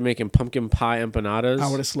job started making pumpkin pie empanadas. I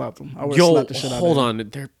would have slapped them. I would have slapped the shit out of them. Hold on.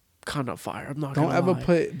 They're kind of fire. I'm not gonna lie.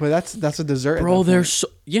 Put, but that's a dessert. Bro, they're so...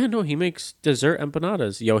 Yeah, no, he makes dessert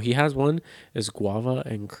empanadas. Yo, he has one. It's guava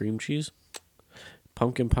and cream cheese.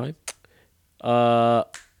 Pumpkin pie.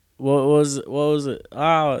 What was it?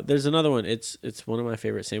 There's another one. It's one of my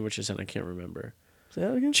favorite sandwiches, and I can't remember. Say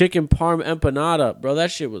that again? Chicken parm empanada. Bro,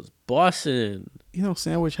 that shit was bussin'. You know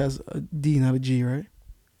sandwich has a D, not a G, right?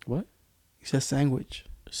 What? You said sandwich.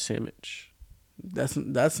 Sandwich. That's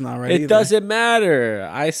not right. It doesn't matter.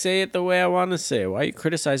 I say it the way I want to say it. Why are you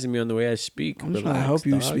criticizing me on the way I speak? I'm just trying to help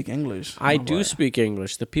you speak English. I do speak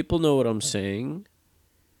English. The people know what I'm saying.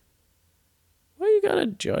 Why you gotta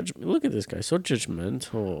judge me? Look at this guy, so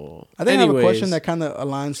judgmental. I think I have a question that kind of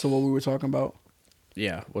aligns to what we were talking about.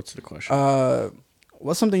 Yeah, what's the question?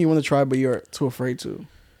 What's something you want to try but you're too afraid to?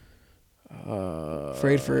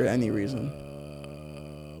 Afraid for any reason.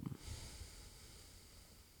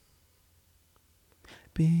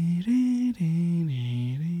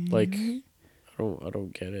 Like, I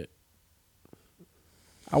don't get it.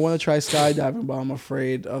 I want to try skydiving, but I'm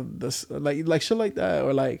afraid of this, like shit like that,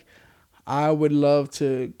 or like. I would love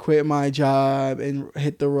to quit my job and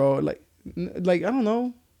hit the road. Like I don't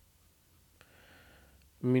know.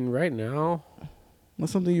 I mean, right now,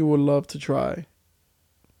 what's something you would love to try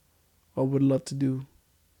or would love to do?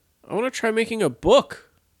 I want to try making a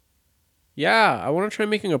book. Yeah, I want to try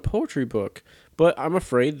making a poetry book, but I'm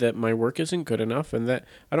afraid that my work isn't good enough and that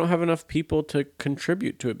I don't have enough people to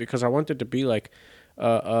contribute to it, because I want it to be like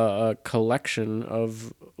a collection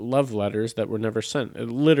of love letters that were never sent.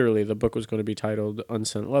 Literally, the book was going to be titled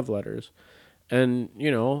Unsent Love Letters. And,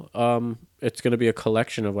 it's going to be a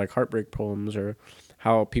collection of like heartbreak poems or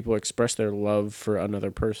how people express their love for another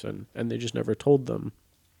person and they just never told them.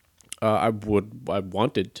 I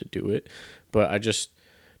wanted to do it, but I just,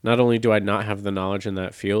 not only do I not have the knowledge in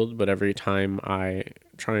that field, but every time I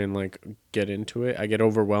try and like get into it, I get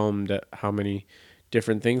overwhelmed at how many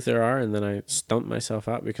different things there are, and then I stump myself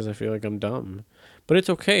out because I feel like I'm dumb. But it's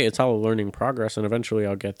okay. It's all a learning progress, and eventually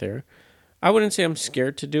I'll get there. I wouldn't say I'm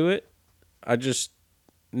scared to do it. I just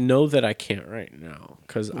know that I can't right now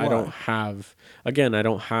because I don't have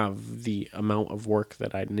the amount of work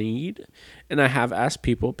that I need, and I have asked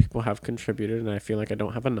people have contributed, and I feel like I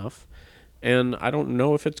don't have enough, and I don't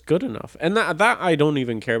know if it's good enough, and that I don't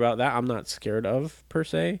even care about. That I'm not scared of per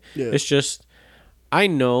se. It's just I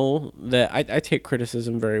know that I take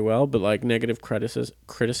criticism very well, but like negative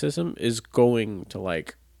criticism is going to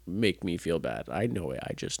like make me feel bad. I know it.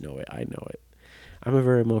 I just know it. I know it. I'm a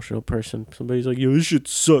very emotional person. Somebody's like, "Yo, this shit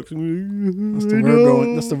sucks." That's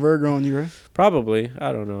the Virgo in you, right? Probably.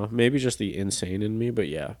 I don't know. Maybe just the insane in me, but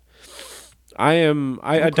yeah.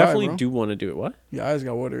 I definitely do want to do it. What? Your eyes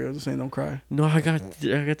got watery. I was just saying, don't cry. No, I got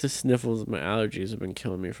the sniffles. My allergies have been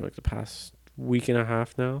killing me for like the past week and a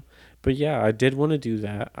half now. But yeah, I did want to do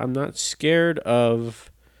that. I'm not scared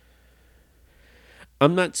of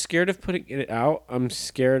putting it out. I'm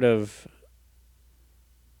scared of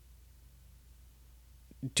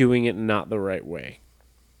doing it not the right way.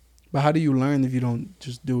 But how do you learn if you don't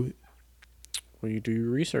just do it? Well, you do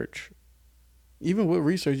your research. Even with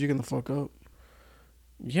research, you're gonna fuck up.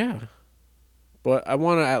 Yeah. But I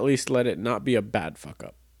want to at least let it not be a bad fuck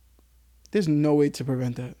up. There's no way to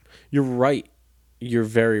prevent that. You're right. You're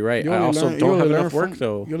very right. I also don't have enough work,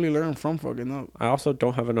 though. You only learn from fucking up. I also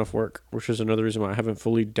don't have enough work, which is another reason why I haven't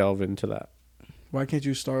fully delved into that. Why can't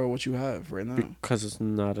you start with what you have right now? Because it's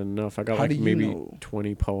not enough. I got maybe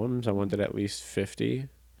 20 poems. I wanted at least 50.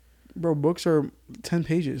 Bro, books are 10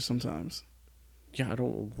 pages sometimes. Yeah, I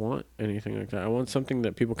don't want anything like that. I want something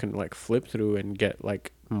that people can like flip through and get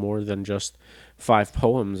like more than just 5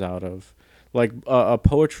 poems out of. Like a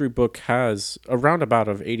poetry book has a roundabout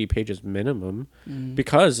of 80 pages minimum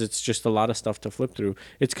because it's just a lot of stuff to flip through.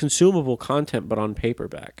 It's consumable content, but on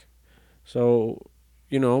paperback. So,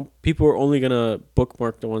 people are only going to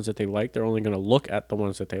bookmark the ones that they like. They're only going to look at the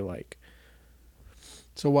ones that they like.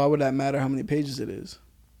 So why would that matter how many pages it is?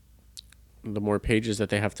 The more pages that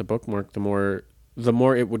they have to bookmark, the more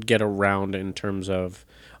it would get around in terms of,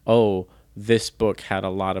 oh, this book had a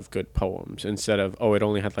lot of good poems instead of, oh, it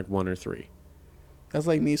only had like 1 or 3. That's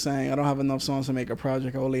like me saying I don't have enough songs to make a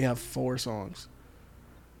project. I only have 4 songs.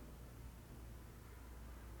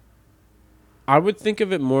 I would think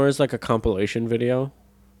of it more as like a compilation video.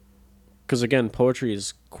 Because again, poetry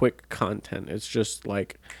is quick content. It's just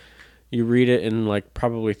like you read it in like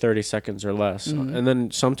probably 30 seconds or less. Mm-hmm. And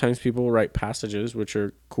then sometimes people write passages, which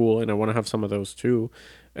are cool. And I want to have some of those too.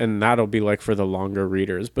 And that'll be like for the longer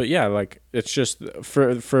readers. But yeah, like it's just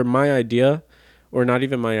for my idea, or not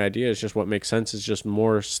even my idea, it's just what makes sense. Is just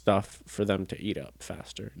more stuff for them to eat up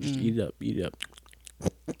faster. Just eat up.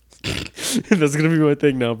 That's going to be my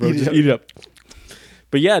thing now, bro. Just eat it up.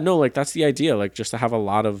 But yeah, no, like that's the idea. Like just to have a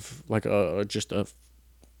lot of like just a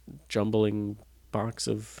jumbling box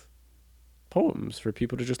of poems for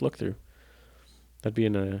people to just look through. That'd be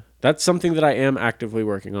that's something that I am actively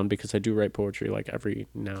working on because I do write poetry like every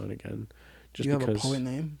now and again. Just do you have a poet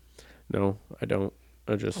name? No, I don't.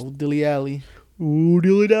 I just Old Dilly Alley. Ooh,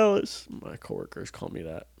 Dilly Dallas. My coworkers call me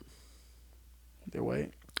that. They're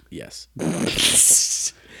white. Yes.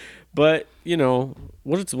 But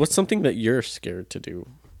what's something that you're scared to do?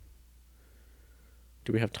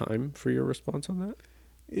 Do we have time for your response on that?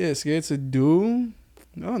 Yeah, scared to do.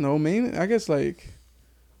 I don't know, man. I guess like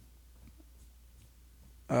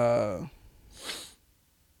I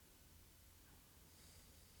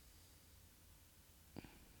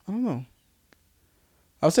don't know.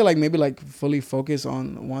 I would say like maybe like fully focus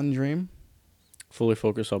on one dream. Fully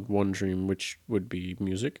focus on one dream, which would be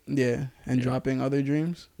music. Yeah, and dropping other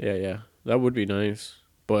dreams. Yeah, that would be nice.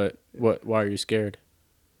 But why are you scared?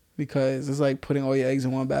 Because it's like putting all your eggs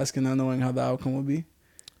in one basket, not knowing how the outcome will be.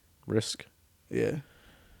 Risk. Yeah.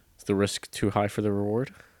 Is the risk too high for the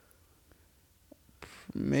reward?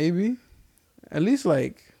 Maybe. At least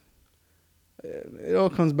It all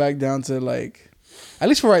comes back down to like, at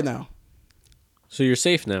least for right now. So you're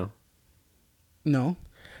safe now. No,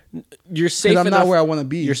 you're safe. I'm not where I want to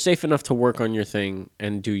be. You're safe enough to work on your thing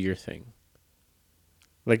and do your thing.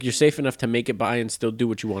 Like you're safe enough to make it by and still do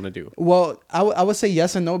what you want to do. Well, I would say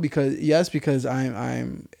yes and no because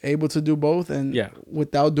I'm able to do both, and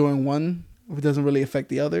without doing one, it doesn't really affect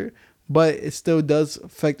the other. But it still does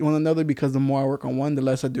affect one another because the more I work on one, the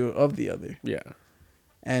less I do of the other. Yeah.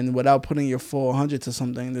 And without putting your full 100 to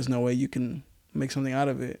something, there's no way you can make something out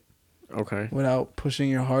of it. Okay. Without pushing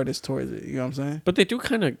your hardest towards it. You know what I'm saying? But they do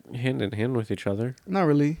kind of hand in hand with each other. Not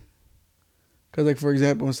really. Because, like, for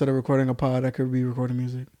example, instead of recording a pod, I could be recording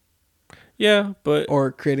music. Yeah, but...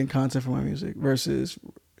 Or creating content for my music versus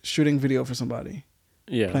shooting video for somebody.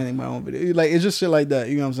 Yeah. Planning my own video. Like, it's just shit like that.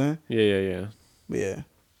 You know what I'm saying? Yeah. But, yeah.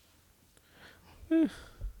 And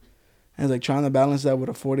it's like trying to balance that with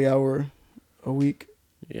a 40-hour a week.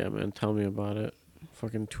 Yeah, man. Tell me about it.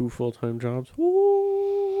 Fucking 2 full-time jobs.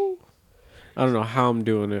 Woo! I don't know how I'm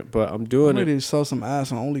doing it, but I'm doing it. I'm ready to sell some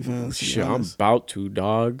ass on OnlyFans. Shit, I'm about to,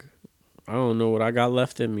 dog. I don't know what I got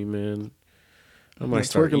left in me, man. I might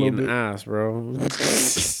start eating ass, bro.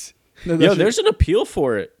 Yo, there's an appeal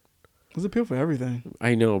for it. There's an appeal for everything.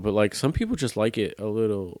 I know, but like some people just like it a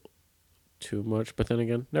little too much. But then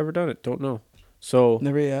again, never done it. Don't know. So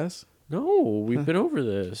never ate ass? No, we've been over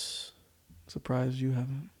this. Surprised you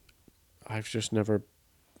haven't. I've never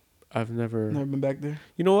been back there.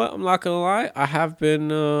 You know what? I'm not gonna lie. I have been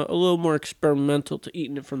a little more experimental to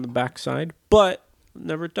eating it from the backside, but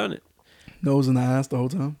never done it. Nose in the ass the whole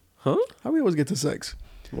time? Huh? How we always get to sex?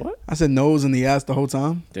 What? I said nose in the ass the whole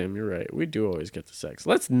time. Damn, you're right. We do always get to sex.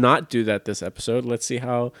 Let's not do that this episode. Let's see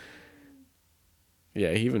how...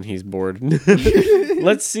 Yeah, even he's bored.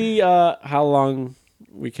 Let's see how long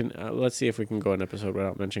we can... let's see if we can go an episode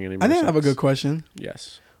without mentioning any more I sex. have a good question.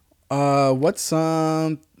 Yes. What's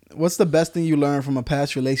the best thing you learned from a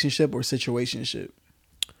past relationship or situationship?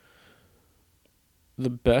 The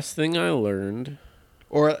best thing I learned...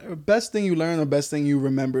 Or best thing you learned or best thing you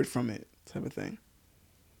remembered from it type of thing.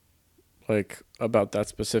 Like about that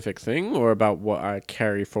specific thing or about what I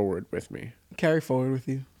carry forward with me? Carry forward with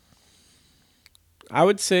you. I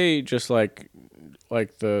would say just like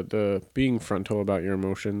the being frontal about your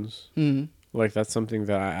emotions. Mm-hmm. Like that's something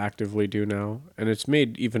that I actively do now. And it's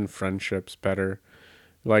made even friendships better.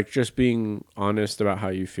 Like just being honest about how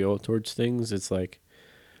you feel towards things. It's like,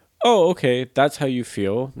 oh, okay, that's how you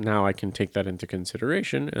feel. Now I can take that into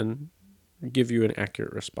consideration and give you an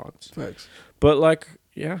accurate response. Thanks. But like,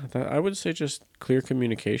 yeah, I would say just clear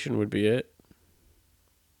communication would be it.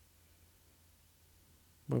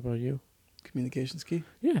 What about you? Communication's key.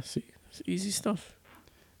 Yeah, see, it's easy stuff.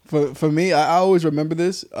 For me, I always remember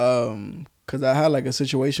this because I had like a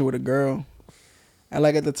situation with a girl. And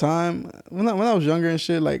like at the time, when I was younger and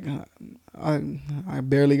shit, like I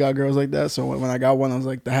barely got girls like that. So when I got one, I was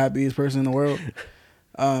like the happiest person in the world.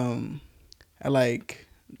 And like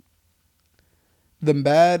the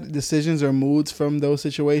bad decisions or moods from those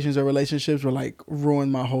situations or relationships were like ruin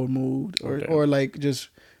my whole mood or like just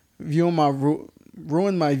ruin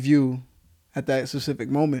my view at that specific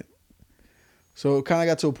moment. So it kind of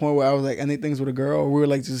got to a point where I was like ending things with a girl, or we were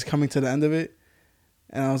like just coming to the end of it.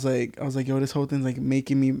 And I was like, yo, this whole thing's like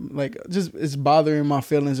making me like just it's bothering my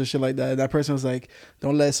feelings or shit like that. And that person was like,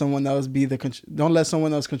 don't let someone else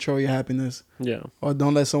control your happiness. Yeah. Or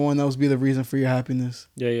don't let someone else be the reason for your happiness.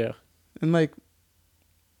 Yeah. And like,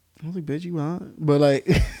 I was like, bitch, you want? But like,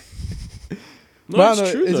 no, but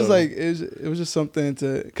it's true. It's just like it was just something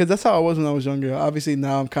to, because that's how I was when I was younger. Obviously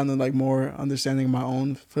now I'm kind of like more understanding my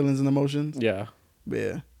own feelings and emotions. Yeah. But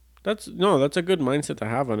yeah. That's a good mindset to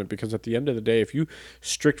have on it, because at the end of the day, if you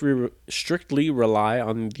strictly rely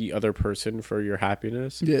on the other person for your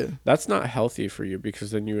happiness, that's not healthy for you,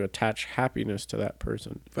 because then you attach happiness to that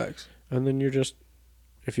person. Facts. And then you're just,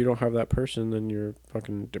 if you don't have that person, then you're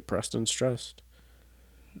fucking depressed and stressed.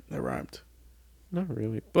 That rhymed. Not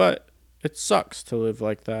really, but it sucks to live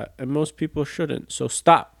like that, and most people shouldn't. So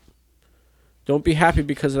stop. Don't be happy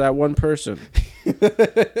because of that one person.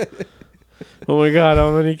 Oh my God,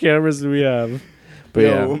 how many cameras do we have? But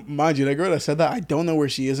yeah, mind you, that girl that said that, I don't know where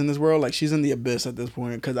she is in this world. Like, she's in the abyss at this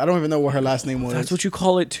point, because I don't even know what her last name was. That's what you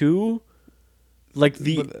call it too? Like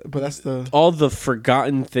but that's the... All the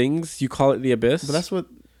forgotten things, you call it the abyss? But that's what...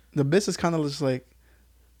 The abyss is kind of just like...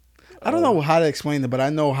 I don't know how to explain it, but I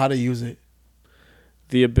know how to use it.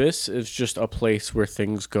 The abyss is just a place where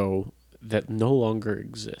things go that no longer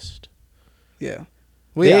exist. Yeah.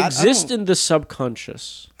 Well, they exist in the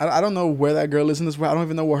subconscious. I don't know where that girl is in this world. I don't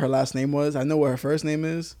even know what her last name was. I know what her first name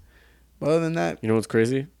is. But other than that... You know what's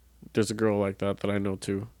crazy? There's a girl like that I know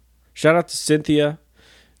too. Shout out to Cynthia.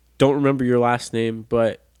 Don't remember your last name,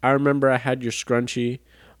 but I remember I had your scrunchie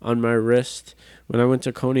on my wrist when I went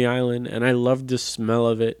to Coney Island, and I loved the smell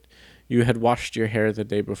of it. You had washed your hair the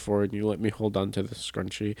day before, and you let me hold on to the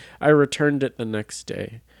scrunchie. I returned it the next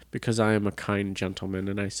day because I am a kind gentleman,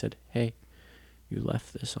 and I said, hey, you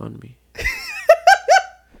left this on me.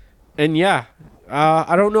 And yeah,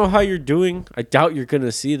 I don't know how you're doing. I doubt you're going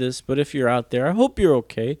to see this, but if you're out there, I hope you're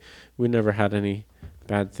okay. We never had any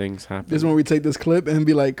bad things happen. This is when we take this clip and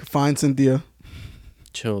be like, find Cynthia.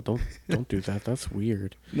 Chill, don't do that. That's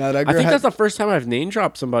weird. Nah, that girl I think that's the first time I've name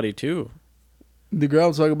dropped somebody too. The girl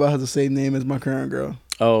I'm talking about has the same name as my current girl.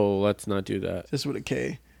 Oh, let's not do that. Just with a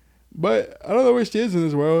K. But I don't know where she is in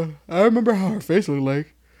this world. I remember how her face looked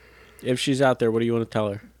like. If she's out there, what do you want to tell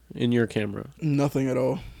her? In your camera. Nothing at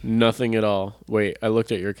all. Nothing at all. Wait, I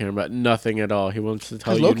looked at your camera. Nothing at all. He wants to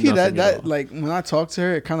tell you low-key, nothing at all. like, when I talk to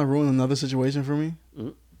her, it kind of ruined another situation for me.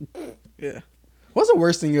 Yeah. What's the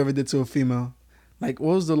worst thing you ever did to a female? Like,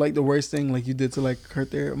 what was the worst thing like you did to like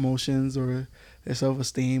hurt their emotions or their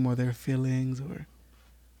self-esteem or their feelings or?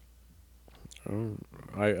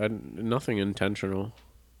 I nothing intentional.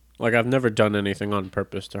 Like, I've never done anything on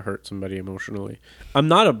purpose to hurt somebody emotionally. I'm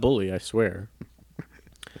not a bully, I swear.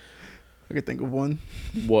 I could think of one.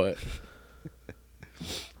 What?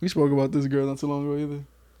 We spoke about this girl not too long ago either.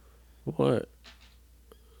 What?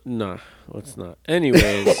 Nah, let's not.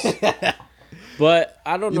 Anyways. But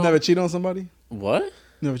I don't know. You never cheated on somebody? What? You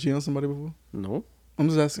never cheated on somebody before? No. I'm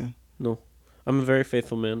just asking. No. I'm a very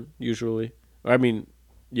faithful man, usually. I mean,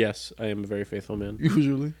 yes, I am a very faithful man.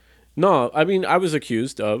 Usually? No, I mean, I was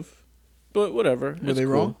accused of, but whatever. Were they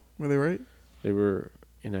wrong? Were they right? They were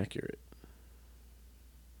inaccurate.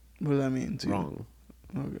 What does that mean to Wrong.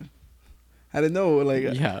 You? Okay. I didn't know. Like,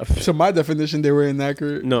 yeah. So my definition, they were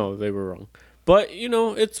inaccurate. No, they were wrong. But, you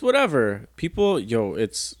know, it's whatever. People,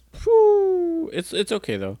 it's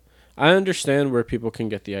okay, though. I understand where people can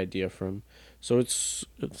get the idea from. So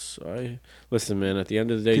listen, man, at the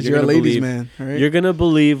end of the day, you're a ladies' man, right? You're going to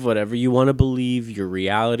believe whatever you want to believe. Your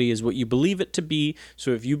reality is what you believe it to be.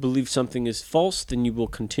 So if you believe something is false, then you will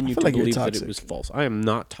continue to believe that it was false. I am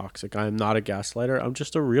not toxic. I am not a gaslighter. I'm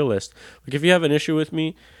just a realist. Like, if you have an issue with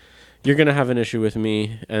me, you're going to have an issue with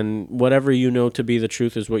me. And whatever you know to be the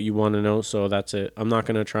truth is what you want to know. So that's it. I'm not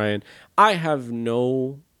going to try and... I have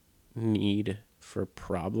no need for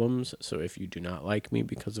problems. So if you do not like me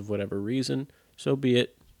because of whatever reason, so be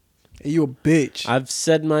it. Hey, you a bitch. I've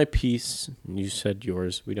said my piece. You said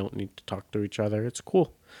yours. We don't need to talk to each other. It's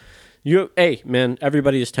cool. Hey, man,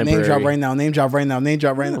 everybody is temporary. Name drop right now. Name drop right now. Name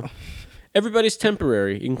drop right now. Everybody's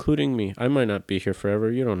temporary, including me. I might not be here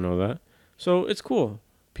forever. You don't know that. So it's cool.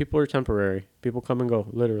 People are temporary. People come and go,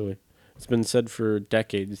 literally. It's been said for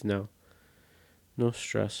decades now. No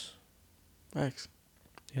stress. Thanks.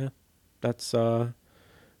 Yeah. That's,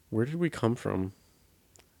 where did we come from?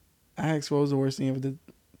 I asked what was the worst thing you ever did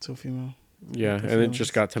to a female? Yeah, and it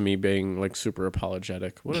just got to me being, like, super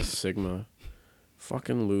apologetic. What a Sigma.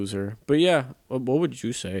 Fucking loser. But yeah, what would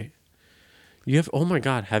you say? Oh my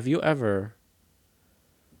God, have you ever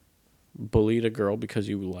bullied a girl because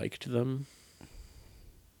you liked them?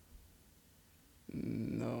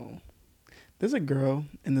 No. There's a girl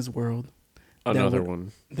in this world. Another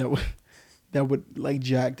one. That would like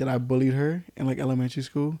Jack that I bullied her in like elementary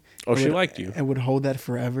school. Oh, she liked you. And would hold that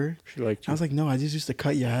forever. She liked you. I was like, no, I just used to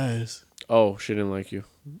cut your ass. Oh, she didn't like you.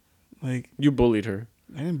 Like, you bullied her.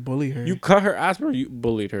 I didn't bully her. You cut her ass, or you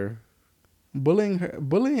bullied her?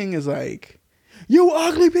 Bullying is like, you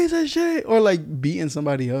ugly piece of shit, or like beating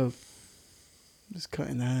somebody up. Just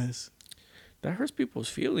cutting ass. That hurts people's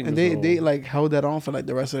feelings. And they like held that on for like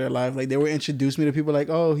the rest of their life. Like they would introduce me to people like,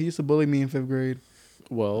 oh, he used to bully me in 5th grade.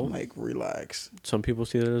 Well, I'm like, relax. Some people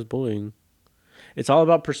see that as bullying. It's all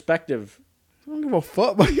about perspective. I don't give a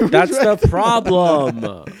fuck about your That's the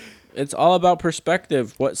problem. It's all about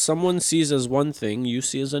perspective. What someone sees as one thing, you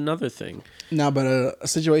see as another thing. Nah, but a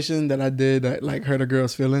situation that I did that like hurt a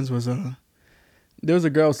girl's feelings was there was a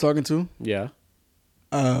girl I was talking to. Yeah.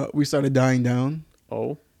 We started dying down.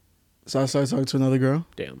 Oh. So I started talking to another girl.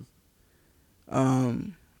 Damn.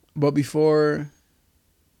 But before,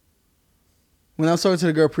 when I was talking to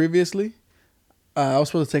the girl previously, I was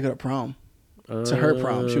supposed to take her to prom. To her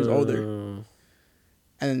prom. She was older.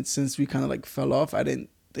 And since we kind of like fell off, I didn't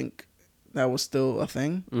think that was still a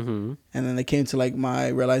thing. Mm-hmm. And then it came to like my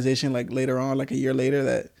realization like later on, like a year later,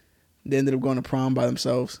 that they ended up going to prom by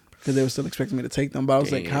themselves because they were still expecting me to take them. But I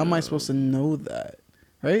was like, how am I supposed to know that?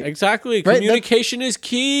 Right? Exactly. Right? Communication is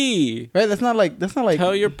key. Right? That's not like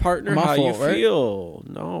tell your partner how fault, you feel.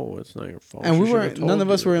 No, it's not your fault. And none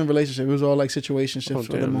of us were in a relationship. It was all like situationship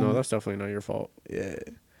for the moment. No, that's definitely not your fault. Yeah.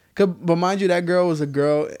 But mind you, that girl was a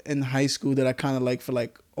girl in high school that I kind of liked for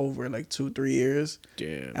like over like 2-3 years.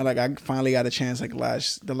 Damn. And like I finally got a chance like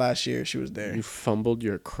the last year she was there. You fumbled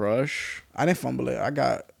your crush? I didn't fumble it. I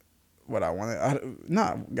got what I wanted.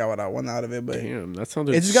 Got what I wanted out of it, but damn, that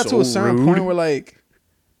sounded. It just got to a certain rude. point where like,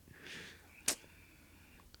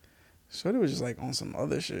 Shorty was just like on some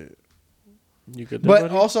other shit. You good? But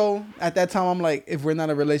buddy? Also at that time, I'm like, if we're not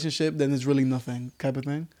in a relationship, then it's really nothing type of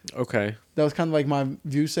thing. Okay. That was kind of like my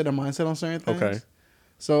view set or mindset on certain things. Okay.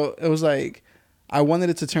 So it was like, I wanted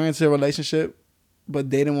it to turn into a relationship, but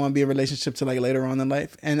they didn't want to be a relationship till like later on in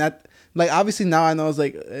life. And that, like, obviously now I know it's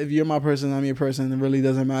like, if you're my person, I'm your person. It really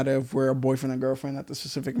doesn't matter if we're a boyfriend and girlfriend at the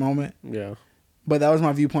specific moment. Yeah. But that was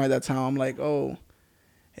my viewpoint at that time. I'm like, oh,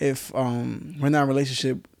 if we're not in a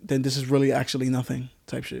relationship, then this is really actually nothing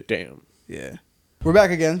type shit. Damn. Yeah. We're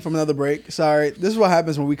back again from another break. Sorry. This is what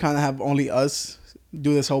happens when we kind of have only us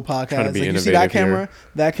do this whole podcast. Trying to be like, you see that camera? Here.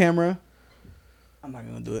 That camera? I'm not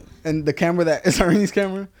going to do it. And the camera that is Ernie's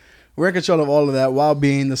camera? We're in control of all of that while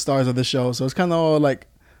being the stars of the show. So it's kind of all like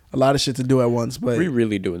a lot of shit to do at once. But we're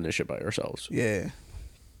really doing this shit by ourselves. Yeah.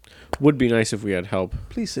 Would be nice if we had help.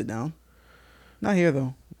 Please sit down. Not here,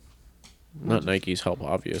 though. Not Nike's help,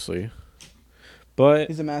 obviously. But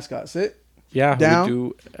he's a mascot. Sit. Yeah, down. We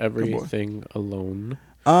do everything alone.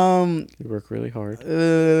 We work really hard.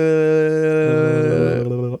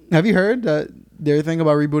 Have you heard that they're thinking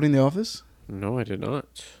about rebooting The Office? No, I did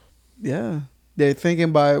not. Yeah. They're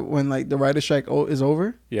thinking by when like the writer's strike is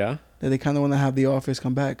over. Yeah. That they kind of want to have The Office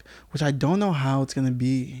come back, which I don't know how it's going to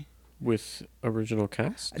be. With original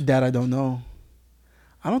cast? That I don't know.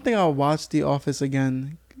 I don't think I'll watch The Office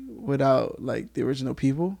again without like the original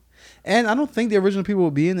people. And I don't think the original people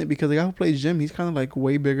will be in it because the guy who plays Jim, he's kind of like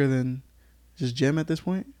way bigger than just Jim at this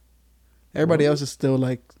point. Everybody else is still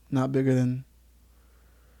like not bigger than.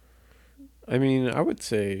 I mean, I would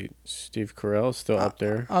say Steve Carell's still up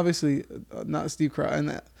there. Obviously, not Steve Carell.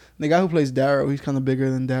 And the guy who plays Daryl, he's kind of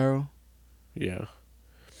bigger than Daryl. Yeah.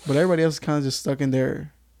 But everybody else is kind of just stuck in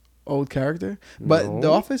their old character. But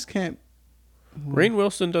The Office can't. Rainn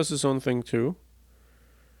Wilson does his own thing too.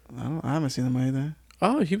 I haven't seen him either.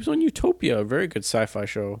 Oh, he was on Utopia, a very good sci-fi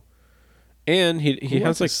show. And he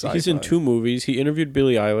has like he's in 2 movies. He interviewed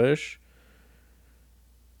Billie Eilish.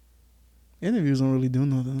 Interviews don't really do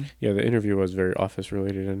nothing. Yeah, the interview was very Office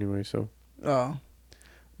related anyway, so. Oh.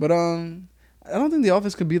 But I don't think The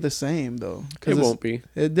Office could be the same though. It won't be.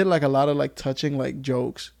 It did like a lot of like touching like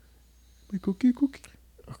jokes. Like cookie.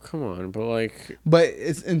 Oh, come on, but like. But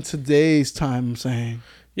it's in today's time, I'm saying.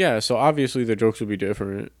 Yeah, so obviously the jokes will be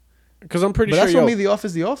different. Because I'm pretty sure. That's what made The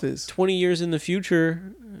Office. 20 years in the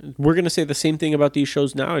future, we're gonna say the same thing about these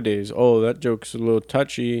shows nowadays. Oh, that joke's a little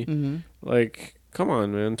touchy. Mm-hmm. Like, come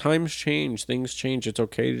on, man. Times change. Things change. It's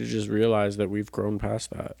okay to just realize that we've grown past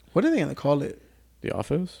that. What are they gonna call it? The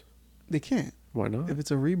Office? They can't. Why not? If it's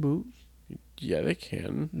a reboot. Yeah, they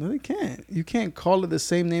can. No, they can't. You can't call it the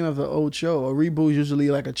same name of the old show. A reboot is usually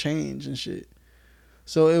like a change and shit.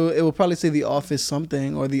 So it will probably say The Office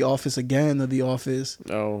something or The Office again or The Office.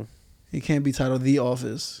 Oh. It can't be titled The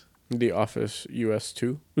Office. The Office US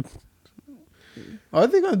 2. Are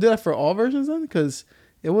they going to do that for all versions then? Because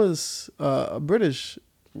it was a British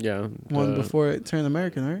one before it turned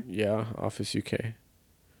American, right? Yeah, Office UK.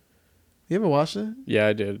 You ever watched it? Yeah,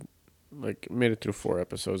 I did. Like, made it through 4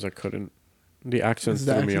 episodes. I couldn't. The accents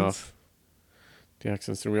threw me off.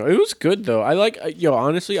 It was good, though. I like...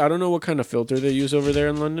 honestly, I don't know what kind of filter they use over there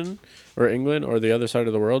in London or England or the other side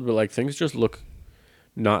of the world, but, like, things just look...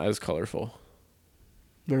 not as colorful.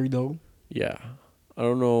 Very dope. Yeah. I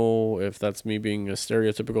don't know if that's me being a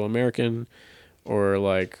stereotypical American or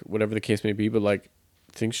like whatever the case may be, but like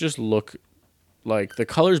things just look like the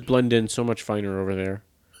colors blend in so much finer over there.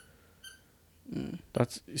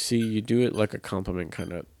 You do it like a compliment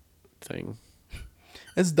kind of thing.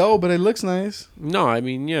 It's dope, but it looks nice. No, I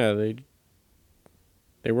mean, yeah,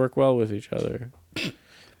 they work well with each other.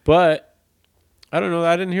 But I don't know.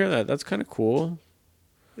 I didn't hear that. That's kind of cool.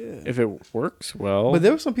 Yeah. If it works well. But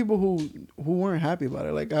there were some people who weren't happy about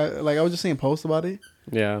it. Like I was just seeing posts about it.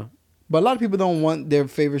 Yeah. But a lot of people don't want their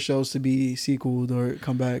favorite shows to be sequeled or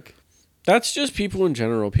come back. That's just people in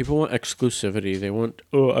general. People want exclusivity. They want,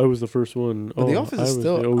 I was the first one. But The Office is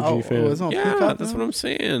still the OG fan. Yeah, that's what I'm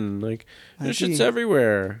saying. Like, this shit's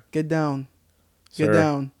everywhere. Get down. Sir. Get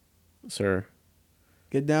down. Sir.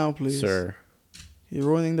 Get down, please. Sir. You're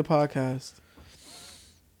ruining the podcast.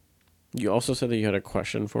 You also said that you had a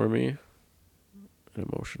question for me. An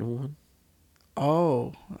emotional one?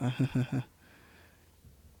 Oh.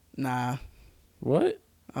 Nah. What?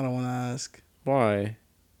 I don't want to ask. Why?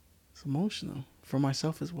 It's emotional. For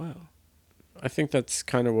myself as well. I think that's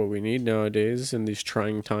kind of what we need nowadays in these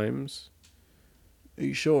trying times. Are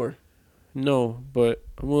you sure? No, but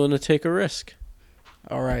I'm willing to take a risk.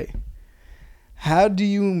 All right. How do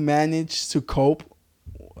you manage to cope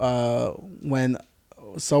when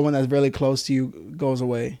someone that's really close to you goes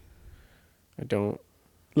away? I don't.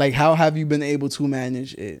 Like, how have you been able to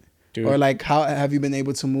manage it? Dude. Or like, how have you been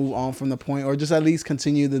able to move on from the point, or just at least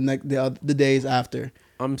continue the days after?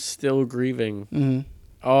 I'm still grieving. Mm-hmm.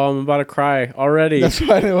 Oh, I'm about to cry already. That's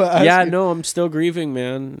why I was Yeah, asking. no, I'm still grieving,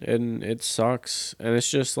 man, and it sucks. And it's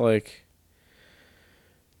just like,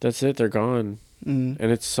 that's it. They're gone. Mm-hmm.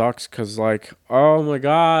 And it sucks because, like, oh my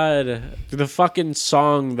God, the fucking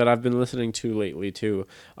song that I've been listening to lately too,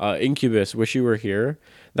 Incubus, Wish You Were Here.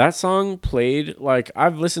 That song played, like,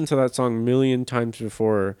 I've listened to that song a million times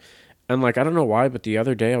before. And, like, I don't know why, but the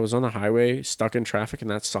other day I was on the highway stuck in traffic and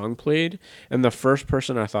that song played. And the first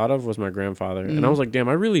person I thought of was my grandfather. And I was like, damn,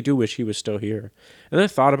 I really do wish he was still here. And then I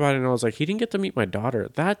thought about it and I was like, he didn't get to meet my daughter.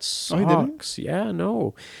 That sucks. Oh, he didn't? Yeah,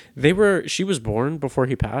 no. She was born before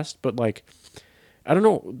he passed, but, like, I don't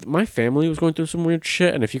know. My family was going through some weird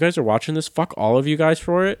shit, and if you guys are watching this, fuck all of you guys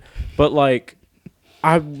for it. But like,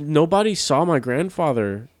 nobody saw my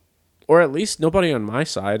grandfather, or at least nobody on my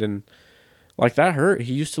side, and like that hurt.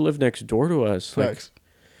 He used to live next door to us. Like,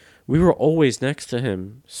 we were always next to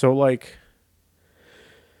him. So like,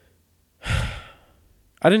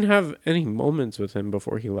 I didn't have any moments with him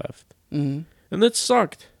before he left, and that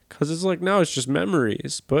sucked because it's like now it's just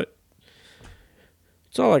memories, but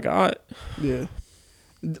it's all I got. Yeah.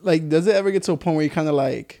 Like, does it ever get to a point where you kind of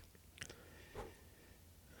like,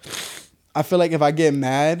 I feel like if I get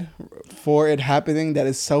mad for it happening, that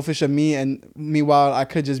is selfish of me, and meanwhile I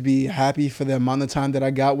could just be happy for the amount of time that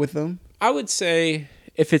I got with them? I would say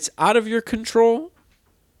if it's out of your control,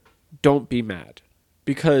 don't be mad,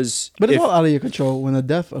 because but it's all out of your control when a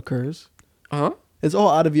death occurs. Huh? It's all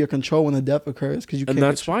out of your control when a death occurs because you can't. And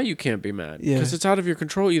that's why you can't be mad, Yeah, because it's out of your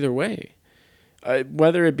control either way.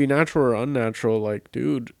 Whether it be natural or unnatural, like,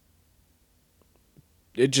 dude,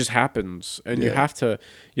 it just happens, and you have to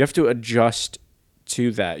adjust to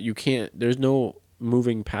that. You can't. There's no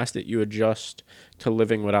moving past it. You adjust to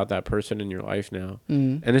living without that person in your life now,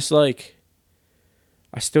 and it's like,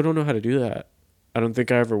 I still don't know how to do that. I don't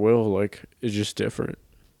think I ever will. Like, it's just different.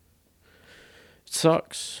 It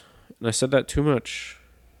sucks, and I said that too much,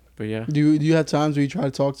 but yeah. Do you have times where you try to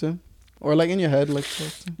talk to him? Or like in your head, like,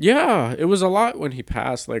 yeah, it was a lot when he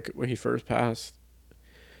passed. Like when he first passed,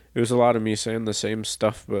 it was a lot of me saying the same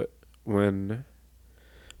stuff. But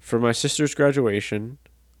for my sister's graduation,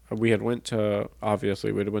 we had went to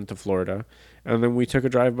Florida, and then we took a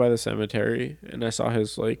drive by the cemetery, and I saw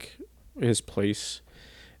his place,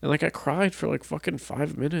 and like I cried for like fucking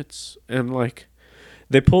 5 minutes, and like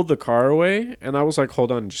they pulled the car away, and I was like,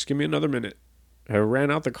 hold on, just give me another minute. I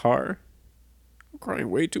ran out the car. I'm crying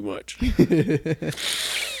way too much.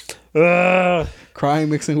 Crying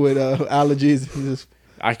mixing with allergies.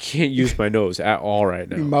 I can't use my nose at all right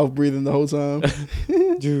now. Your mouth breathing the whole time.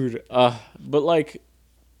 Dude, but like,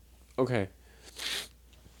 okay.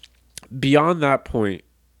 Beyond that point,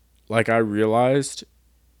 like, I realized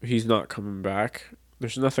he's not coming back.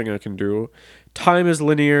 There's nothing I can do. Time is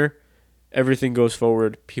linear. Everything goes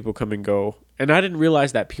forward. People come and go. And I didn't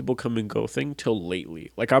realize that people come and go thing till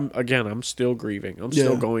lately. Like, I'm still grieving. I'm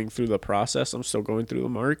still going through the process. I'm still going through the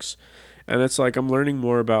marks. And it's like I'm learning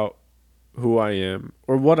more about who I am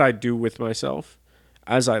or what I do with myself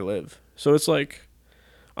as I live. So it's like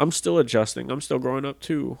I'm still adjusting. I'm still growing up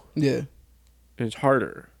too. Yeah. And it's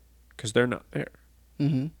harder because they're not there.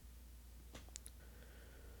 Mm-hmm.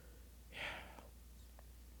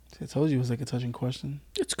 I told you it was like a touching question.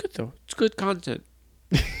 It's good, though. It's good content.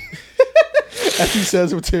 As he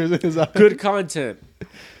says with tears in his eyes. Good content.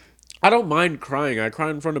 I don't mind crying. I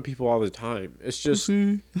cry in front of people all the time. It's just,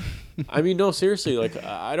 I mean, no, seriously, like,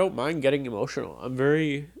 I don't mind getting emotional. I'm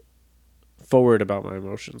very forward about my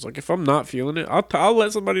emotions. Like, if I'm not feeling it, I'll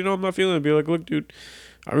let somebody know I'm not feeling it. Be like, look, dude,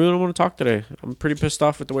 I really don't want to talk today. I'm pretty pissed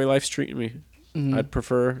off with the way life's treating me. Mm-hmm. I'd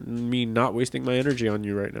prefer me not wasting my energy on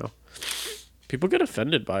you right now. People get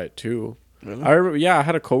offended by it too. Really? I remember, I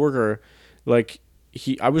had a coworker, like,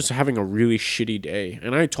 I was having a really shitty day,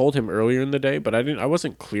 and I told him earlier in the day, but I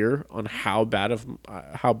wasn't clear on how bad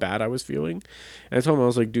I was feeling. And I told him, I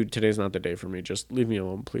was like, dude, today's not the day for me. Just leave me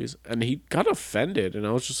alone, please. And he got offended, and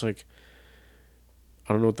I was just like,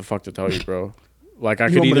 I don't know what the fuck to tell you, bro. Like, I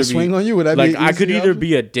could either swing on you. Would that like, I could either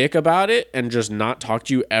be a dick about it and just not talk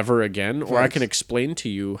to you ever again, or I can explain to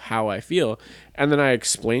you how I feel. And then I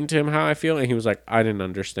explained to him how I feel, and he was like, I didn't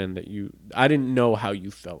understand that I didn't know how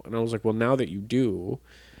you felt. And I was like, well, now that you do,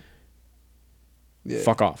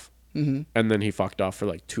 fuck off. and then he fucked off for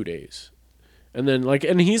like 2 days, and then like,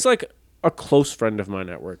 and he's like a close friend of mine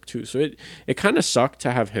at work too. So it kind of sucked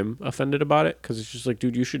to have him offended about it, because it's just like,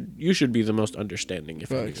 dude, you should be the most understanding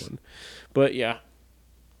if anyone. But yeah,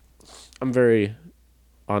 I'm very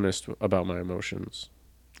honest about my emotions.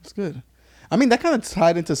 That's good. I mean, that kind of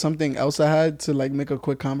tied into something else I had to like make a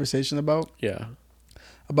quick conversation about. Yeah.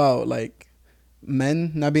 About like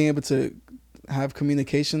men not being able to have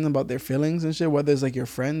communication about their feelings and shit, whether it's like your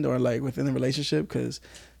friend or like within a relationship. Because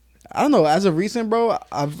I don't know, as of recent, bro,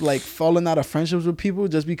 I've like fallen out of friendships with people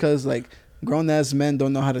just because like grown ass men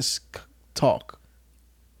don't know how to talk.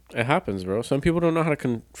 It happens, bro. Some people don't know how to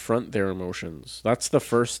confront their emotions. That's the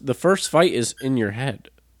first fight is in your head.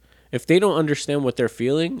 If they don't understand what they're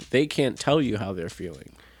feeling, they can't tell you how they're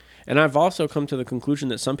feeling. And I've also come to the conclusion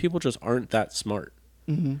that some people just aren't that smart.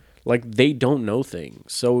 Mm-hmm. Like, they don't know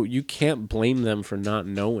things. So you can't blame them for not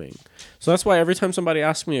knowing. So that's why every time somebody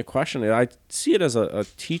asks me a question, I see it as a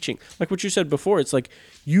teaching. Like what you said before, it's like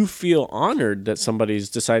you feel honored that somebody's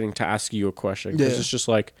deciding to ask you a question. Because it's just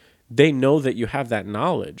like, they know that you have that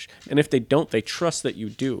knowledge. And if they don't, they trust that you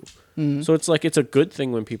do. Mm-hmm. So it's like, it's a good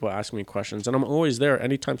thing when people ask me questions. And I'm always there.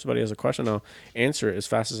 Anytime somebody has a question, I'll answer it as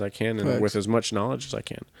fast as I can and with as much knowledge as I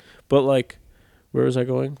can. But like, where was I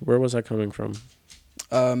going? Where was I coming from?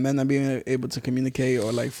 Men not being able to communicate,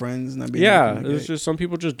 or like friends not being able to communicate. It's just some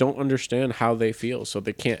people just don't understand how they feel, so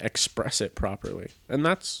they can't express it properly. And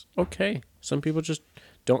that's okay. Some people just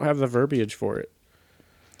don't have the verbiage for it.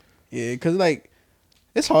 Yeah, because like,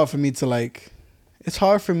 it's hard for me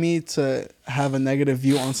to have a negative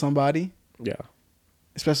view on somebody. Yeah.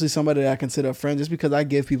 Especially somebody that I consider a friend, just because I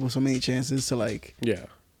give people so many chances to like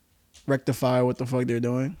rectify what the fuck they're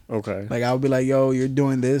doing. Okay. Like, I'll be like, yo, you're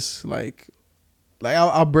doing this. Like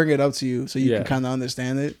I'll bring it up to you so you can kind of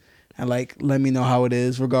understand it and like let me know how it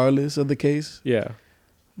is regardless of the case. Yeah.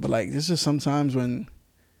 But like, there's just sometimes when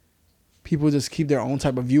people just keep their own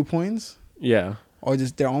type of viewpoints. Yeah. Or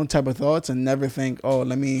just their own type of thoughts and never think, oh,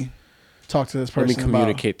 let me talk to this person. Let me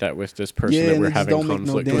communicate that with this person that we're having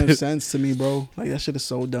conflict with. Yeah, and it just don't make no damn sense to me, bro. Like, that shit is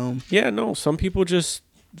so dumb. Yeah, no, some people just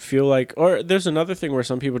feel like, or there's another thing where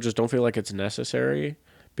some people just don't feel like it's necessary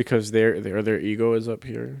because their ego is up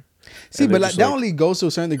here. See, but like, that only goes to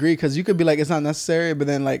a certain degree, because you could be like, it's not necessary, but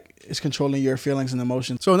then like it's controlling your feelings and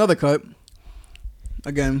emotions. So another cut.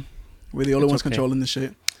 Again, we're the only ones controlling this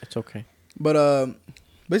shit. It's okay. But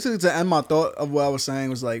basically, to end my thought of what I was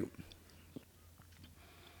saying was like,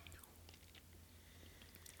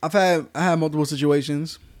 I had multiple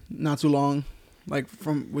situations not too long, like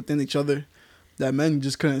from within each other, that men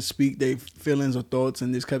just couldn't speak their feelings or thoughts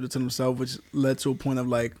and just kept it to themselves, which led to a point of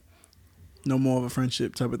like no more of a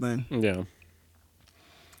friendship type of thing. Yeah.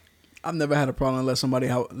 I've never had a problem let somebody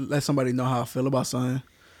know how I feel about something,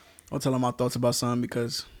 or tell them my thoughts about something,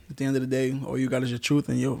 because at the end of the day, all you got is your truth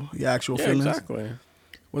and your actual feelings. Exactly.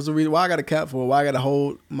 What's the reason? Why I got a cap for? Why I got to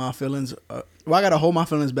hold my feelings? Why I got to hold my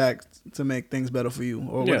feelings back to make things better for you,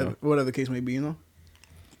 or whatever the case may be, you know?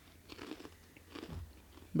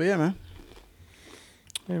 But yeah, man.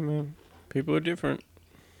 Hey, man. People are different.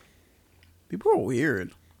 People are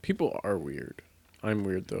weird. People are weird. I'm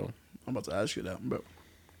weird, though. I'm about to ask you that, but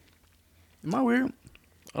am I weird?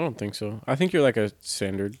 I don't think so. I think you're like a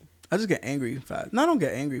standard. I just get angry fast. No, I don't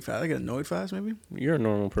get angry fast. I get annoyed fast, maybe. You're a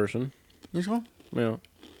normal person. You sure? Yeah.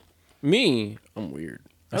 Me, I'm weird.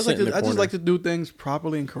 I just like to do things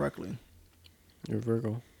properly and correctly. You're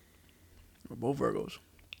Virgo. We're both Virgos.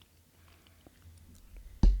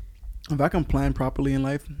 If I can plan properly in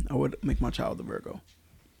life, I would make my child a Virgo.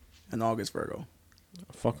 An August Virgo.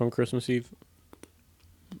 Fuck on Christmas Eve?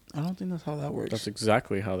 I don't think that's how that works. That's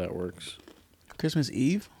exactly how that works. Christmas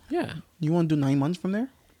Eve? Yeah. You want to do 9 months from there?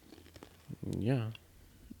 Yeah.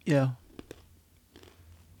 Yeah.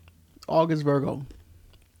 August Virgo.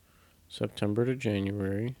 September to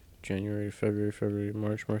January. January to February,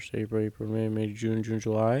 March to April, May, June,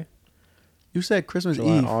 July. You said Christmas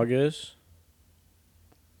July, Eve. August.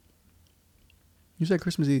 You said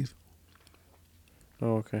Christmas Eve.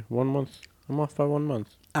 Oh, okay. 1 month. I'm off by 1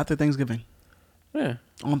 month. After Thanksgiving. Yeah.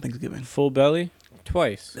 On Thanksgiving. Full belly?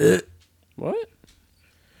 Twice. What?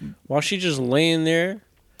 While she just laying there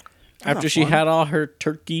after she had all her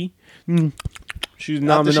turkey. She's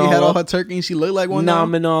nomming after she had all her turkey and she looked like one.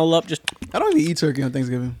 Nomming all up. Just I don't even eat turkey on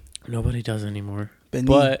Thanksgiving. Nobody does anymore.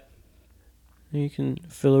 But you can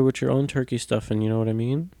fill her with your own turkey stuffing, you know what I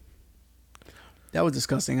mean? That was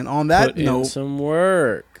disgusting. And on that note, in some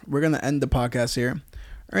work. We're going to end the podcast here.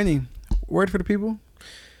 Ernie, word for the people?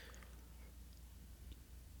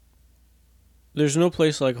 There's no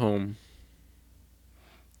place like home.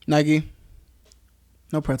 Nike,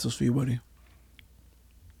 no pretzels for you, buddy.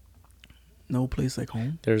 No place like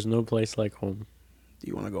home? There's no place like home. Do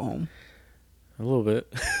you want to go home? A little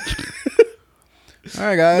bit. All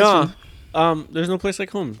right, guys. No, there's no place like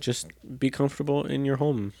home. Just be comfortable in your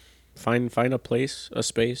home. Find a place, a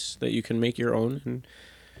space that you can make your own and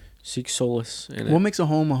seek solace in it. What makes a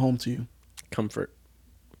home to you? Comfort.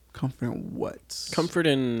 Comfort in what? Comfort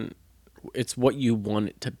in it's what you want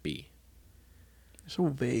it to be. You're so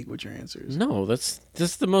vague with your answers. No, that's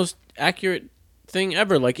the most accurate thing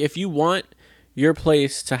ever. Like, if you want your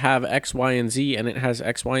place to have X, Y, and Z and it has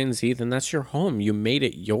X, Y, and Z, then that's your home. You made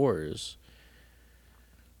it yours.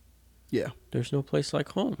 Yeah. There's no place like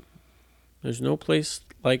home. There's no place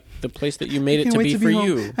like the place that you made it to be for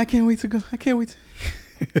you. I can't wait to go. I can't wait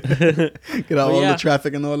to get out all the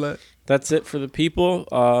traffic and all that. That's it for the people.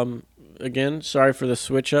 Again, sorry for the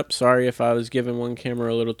switch up. Sorry if I was giving one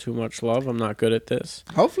camera a little too much love. I'm not good at this.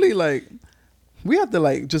 Hopefully, we have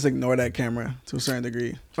to, just ignore that camera to a certain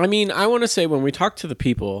degree. I mean, I want to say when we talk to the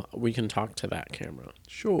people, we can talk to that camera.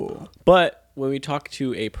 Sure. But when we talk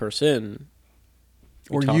to a person...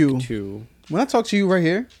 Or you. When I talk to you right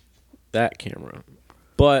here. That camera.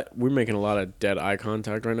 But we're making a lot of dead eye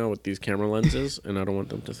contact right now with these camera lenses, and I don't want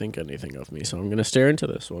them to think anything of me, so I'm going to stare into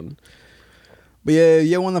this one. But yeah,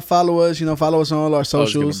 you want to follow us, follow us on all our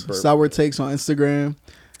socials. Sour Takes on Instagram.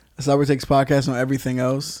 Sour Takes Podcast on everything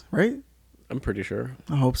else, right? I'm pretty sure.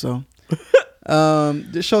 I hope so.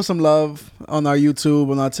 Just show some love on our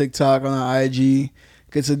YouTube, on our TikTok, on our IG.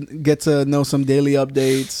 Get to know some daily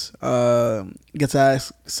updates. Get to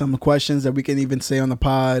ask some questions that we can even say on the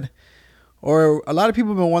pod. Or a lot of people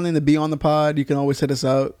have been wanting to be on the pod. You can always hit us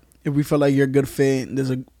out. If we feel like you're a good fit, there's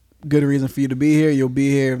a good reason for you to be here, you'll be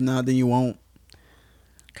here. If not, then you won't.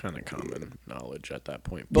 Kind of common knowledge at that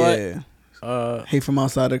point. But yeah. Hate from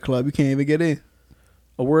outside the club. You can't even get in.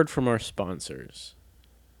 A word from our sponsors.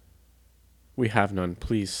 We have none.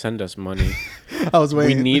 Please send us money. I was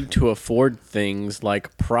waiting. We need to afford things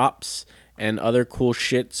like props and other cool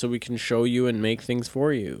shit so we can show you and make things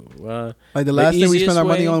for you. Like the last thing we spent our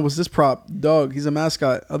money on was this prop. Dog, he's a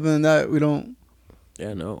mascot. Other than that, we don't.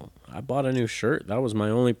 Yeah, no. I bought a new shirt. That was my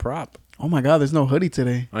only prop. Oh my God, there's no hoodie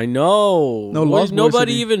today. I know. No Lost Boys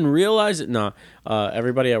Nobody hoodie. even realized it. Nah.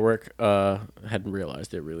 Everybody at work hadn't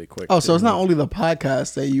realized it really quick. Oh, so it's not only the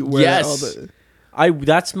podcast that you wear. Yes.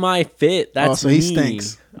 That's my fit. That's so he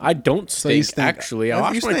stinks. I don't stink, actually. I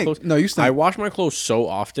wash my clothes. No, you stink. I wash my clothes so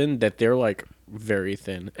often that they're very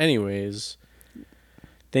thin. Anyways,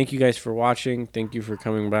 thank you guys for watching. Thank you for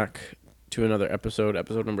coming back to another episode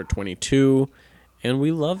number 22. And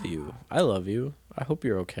we love you. I love you. I hope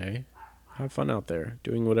you're okay. Have fun out there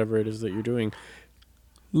doing whatever it is that you're doing.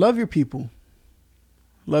 Love your people.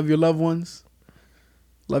 Love your loved ones.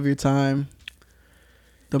 Love your time.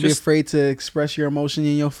 Don't be afraid to express your emotion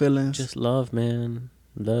and your feelings. Just love, man.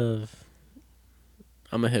 Love.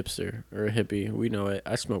 I'm a hipster or a hippie. We know it.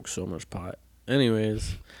 I smoke so much pot.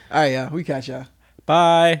 Anyways. All right, yeah. We catch y'all.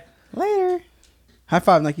 Bye. Later. High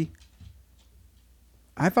five, Nike.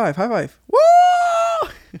 High five. High five. Woo!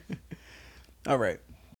 All right.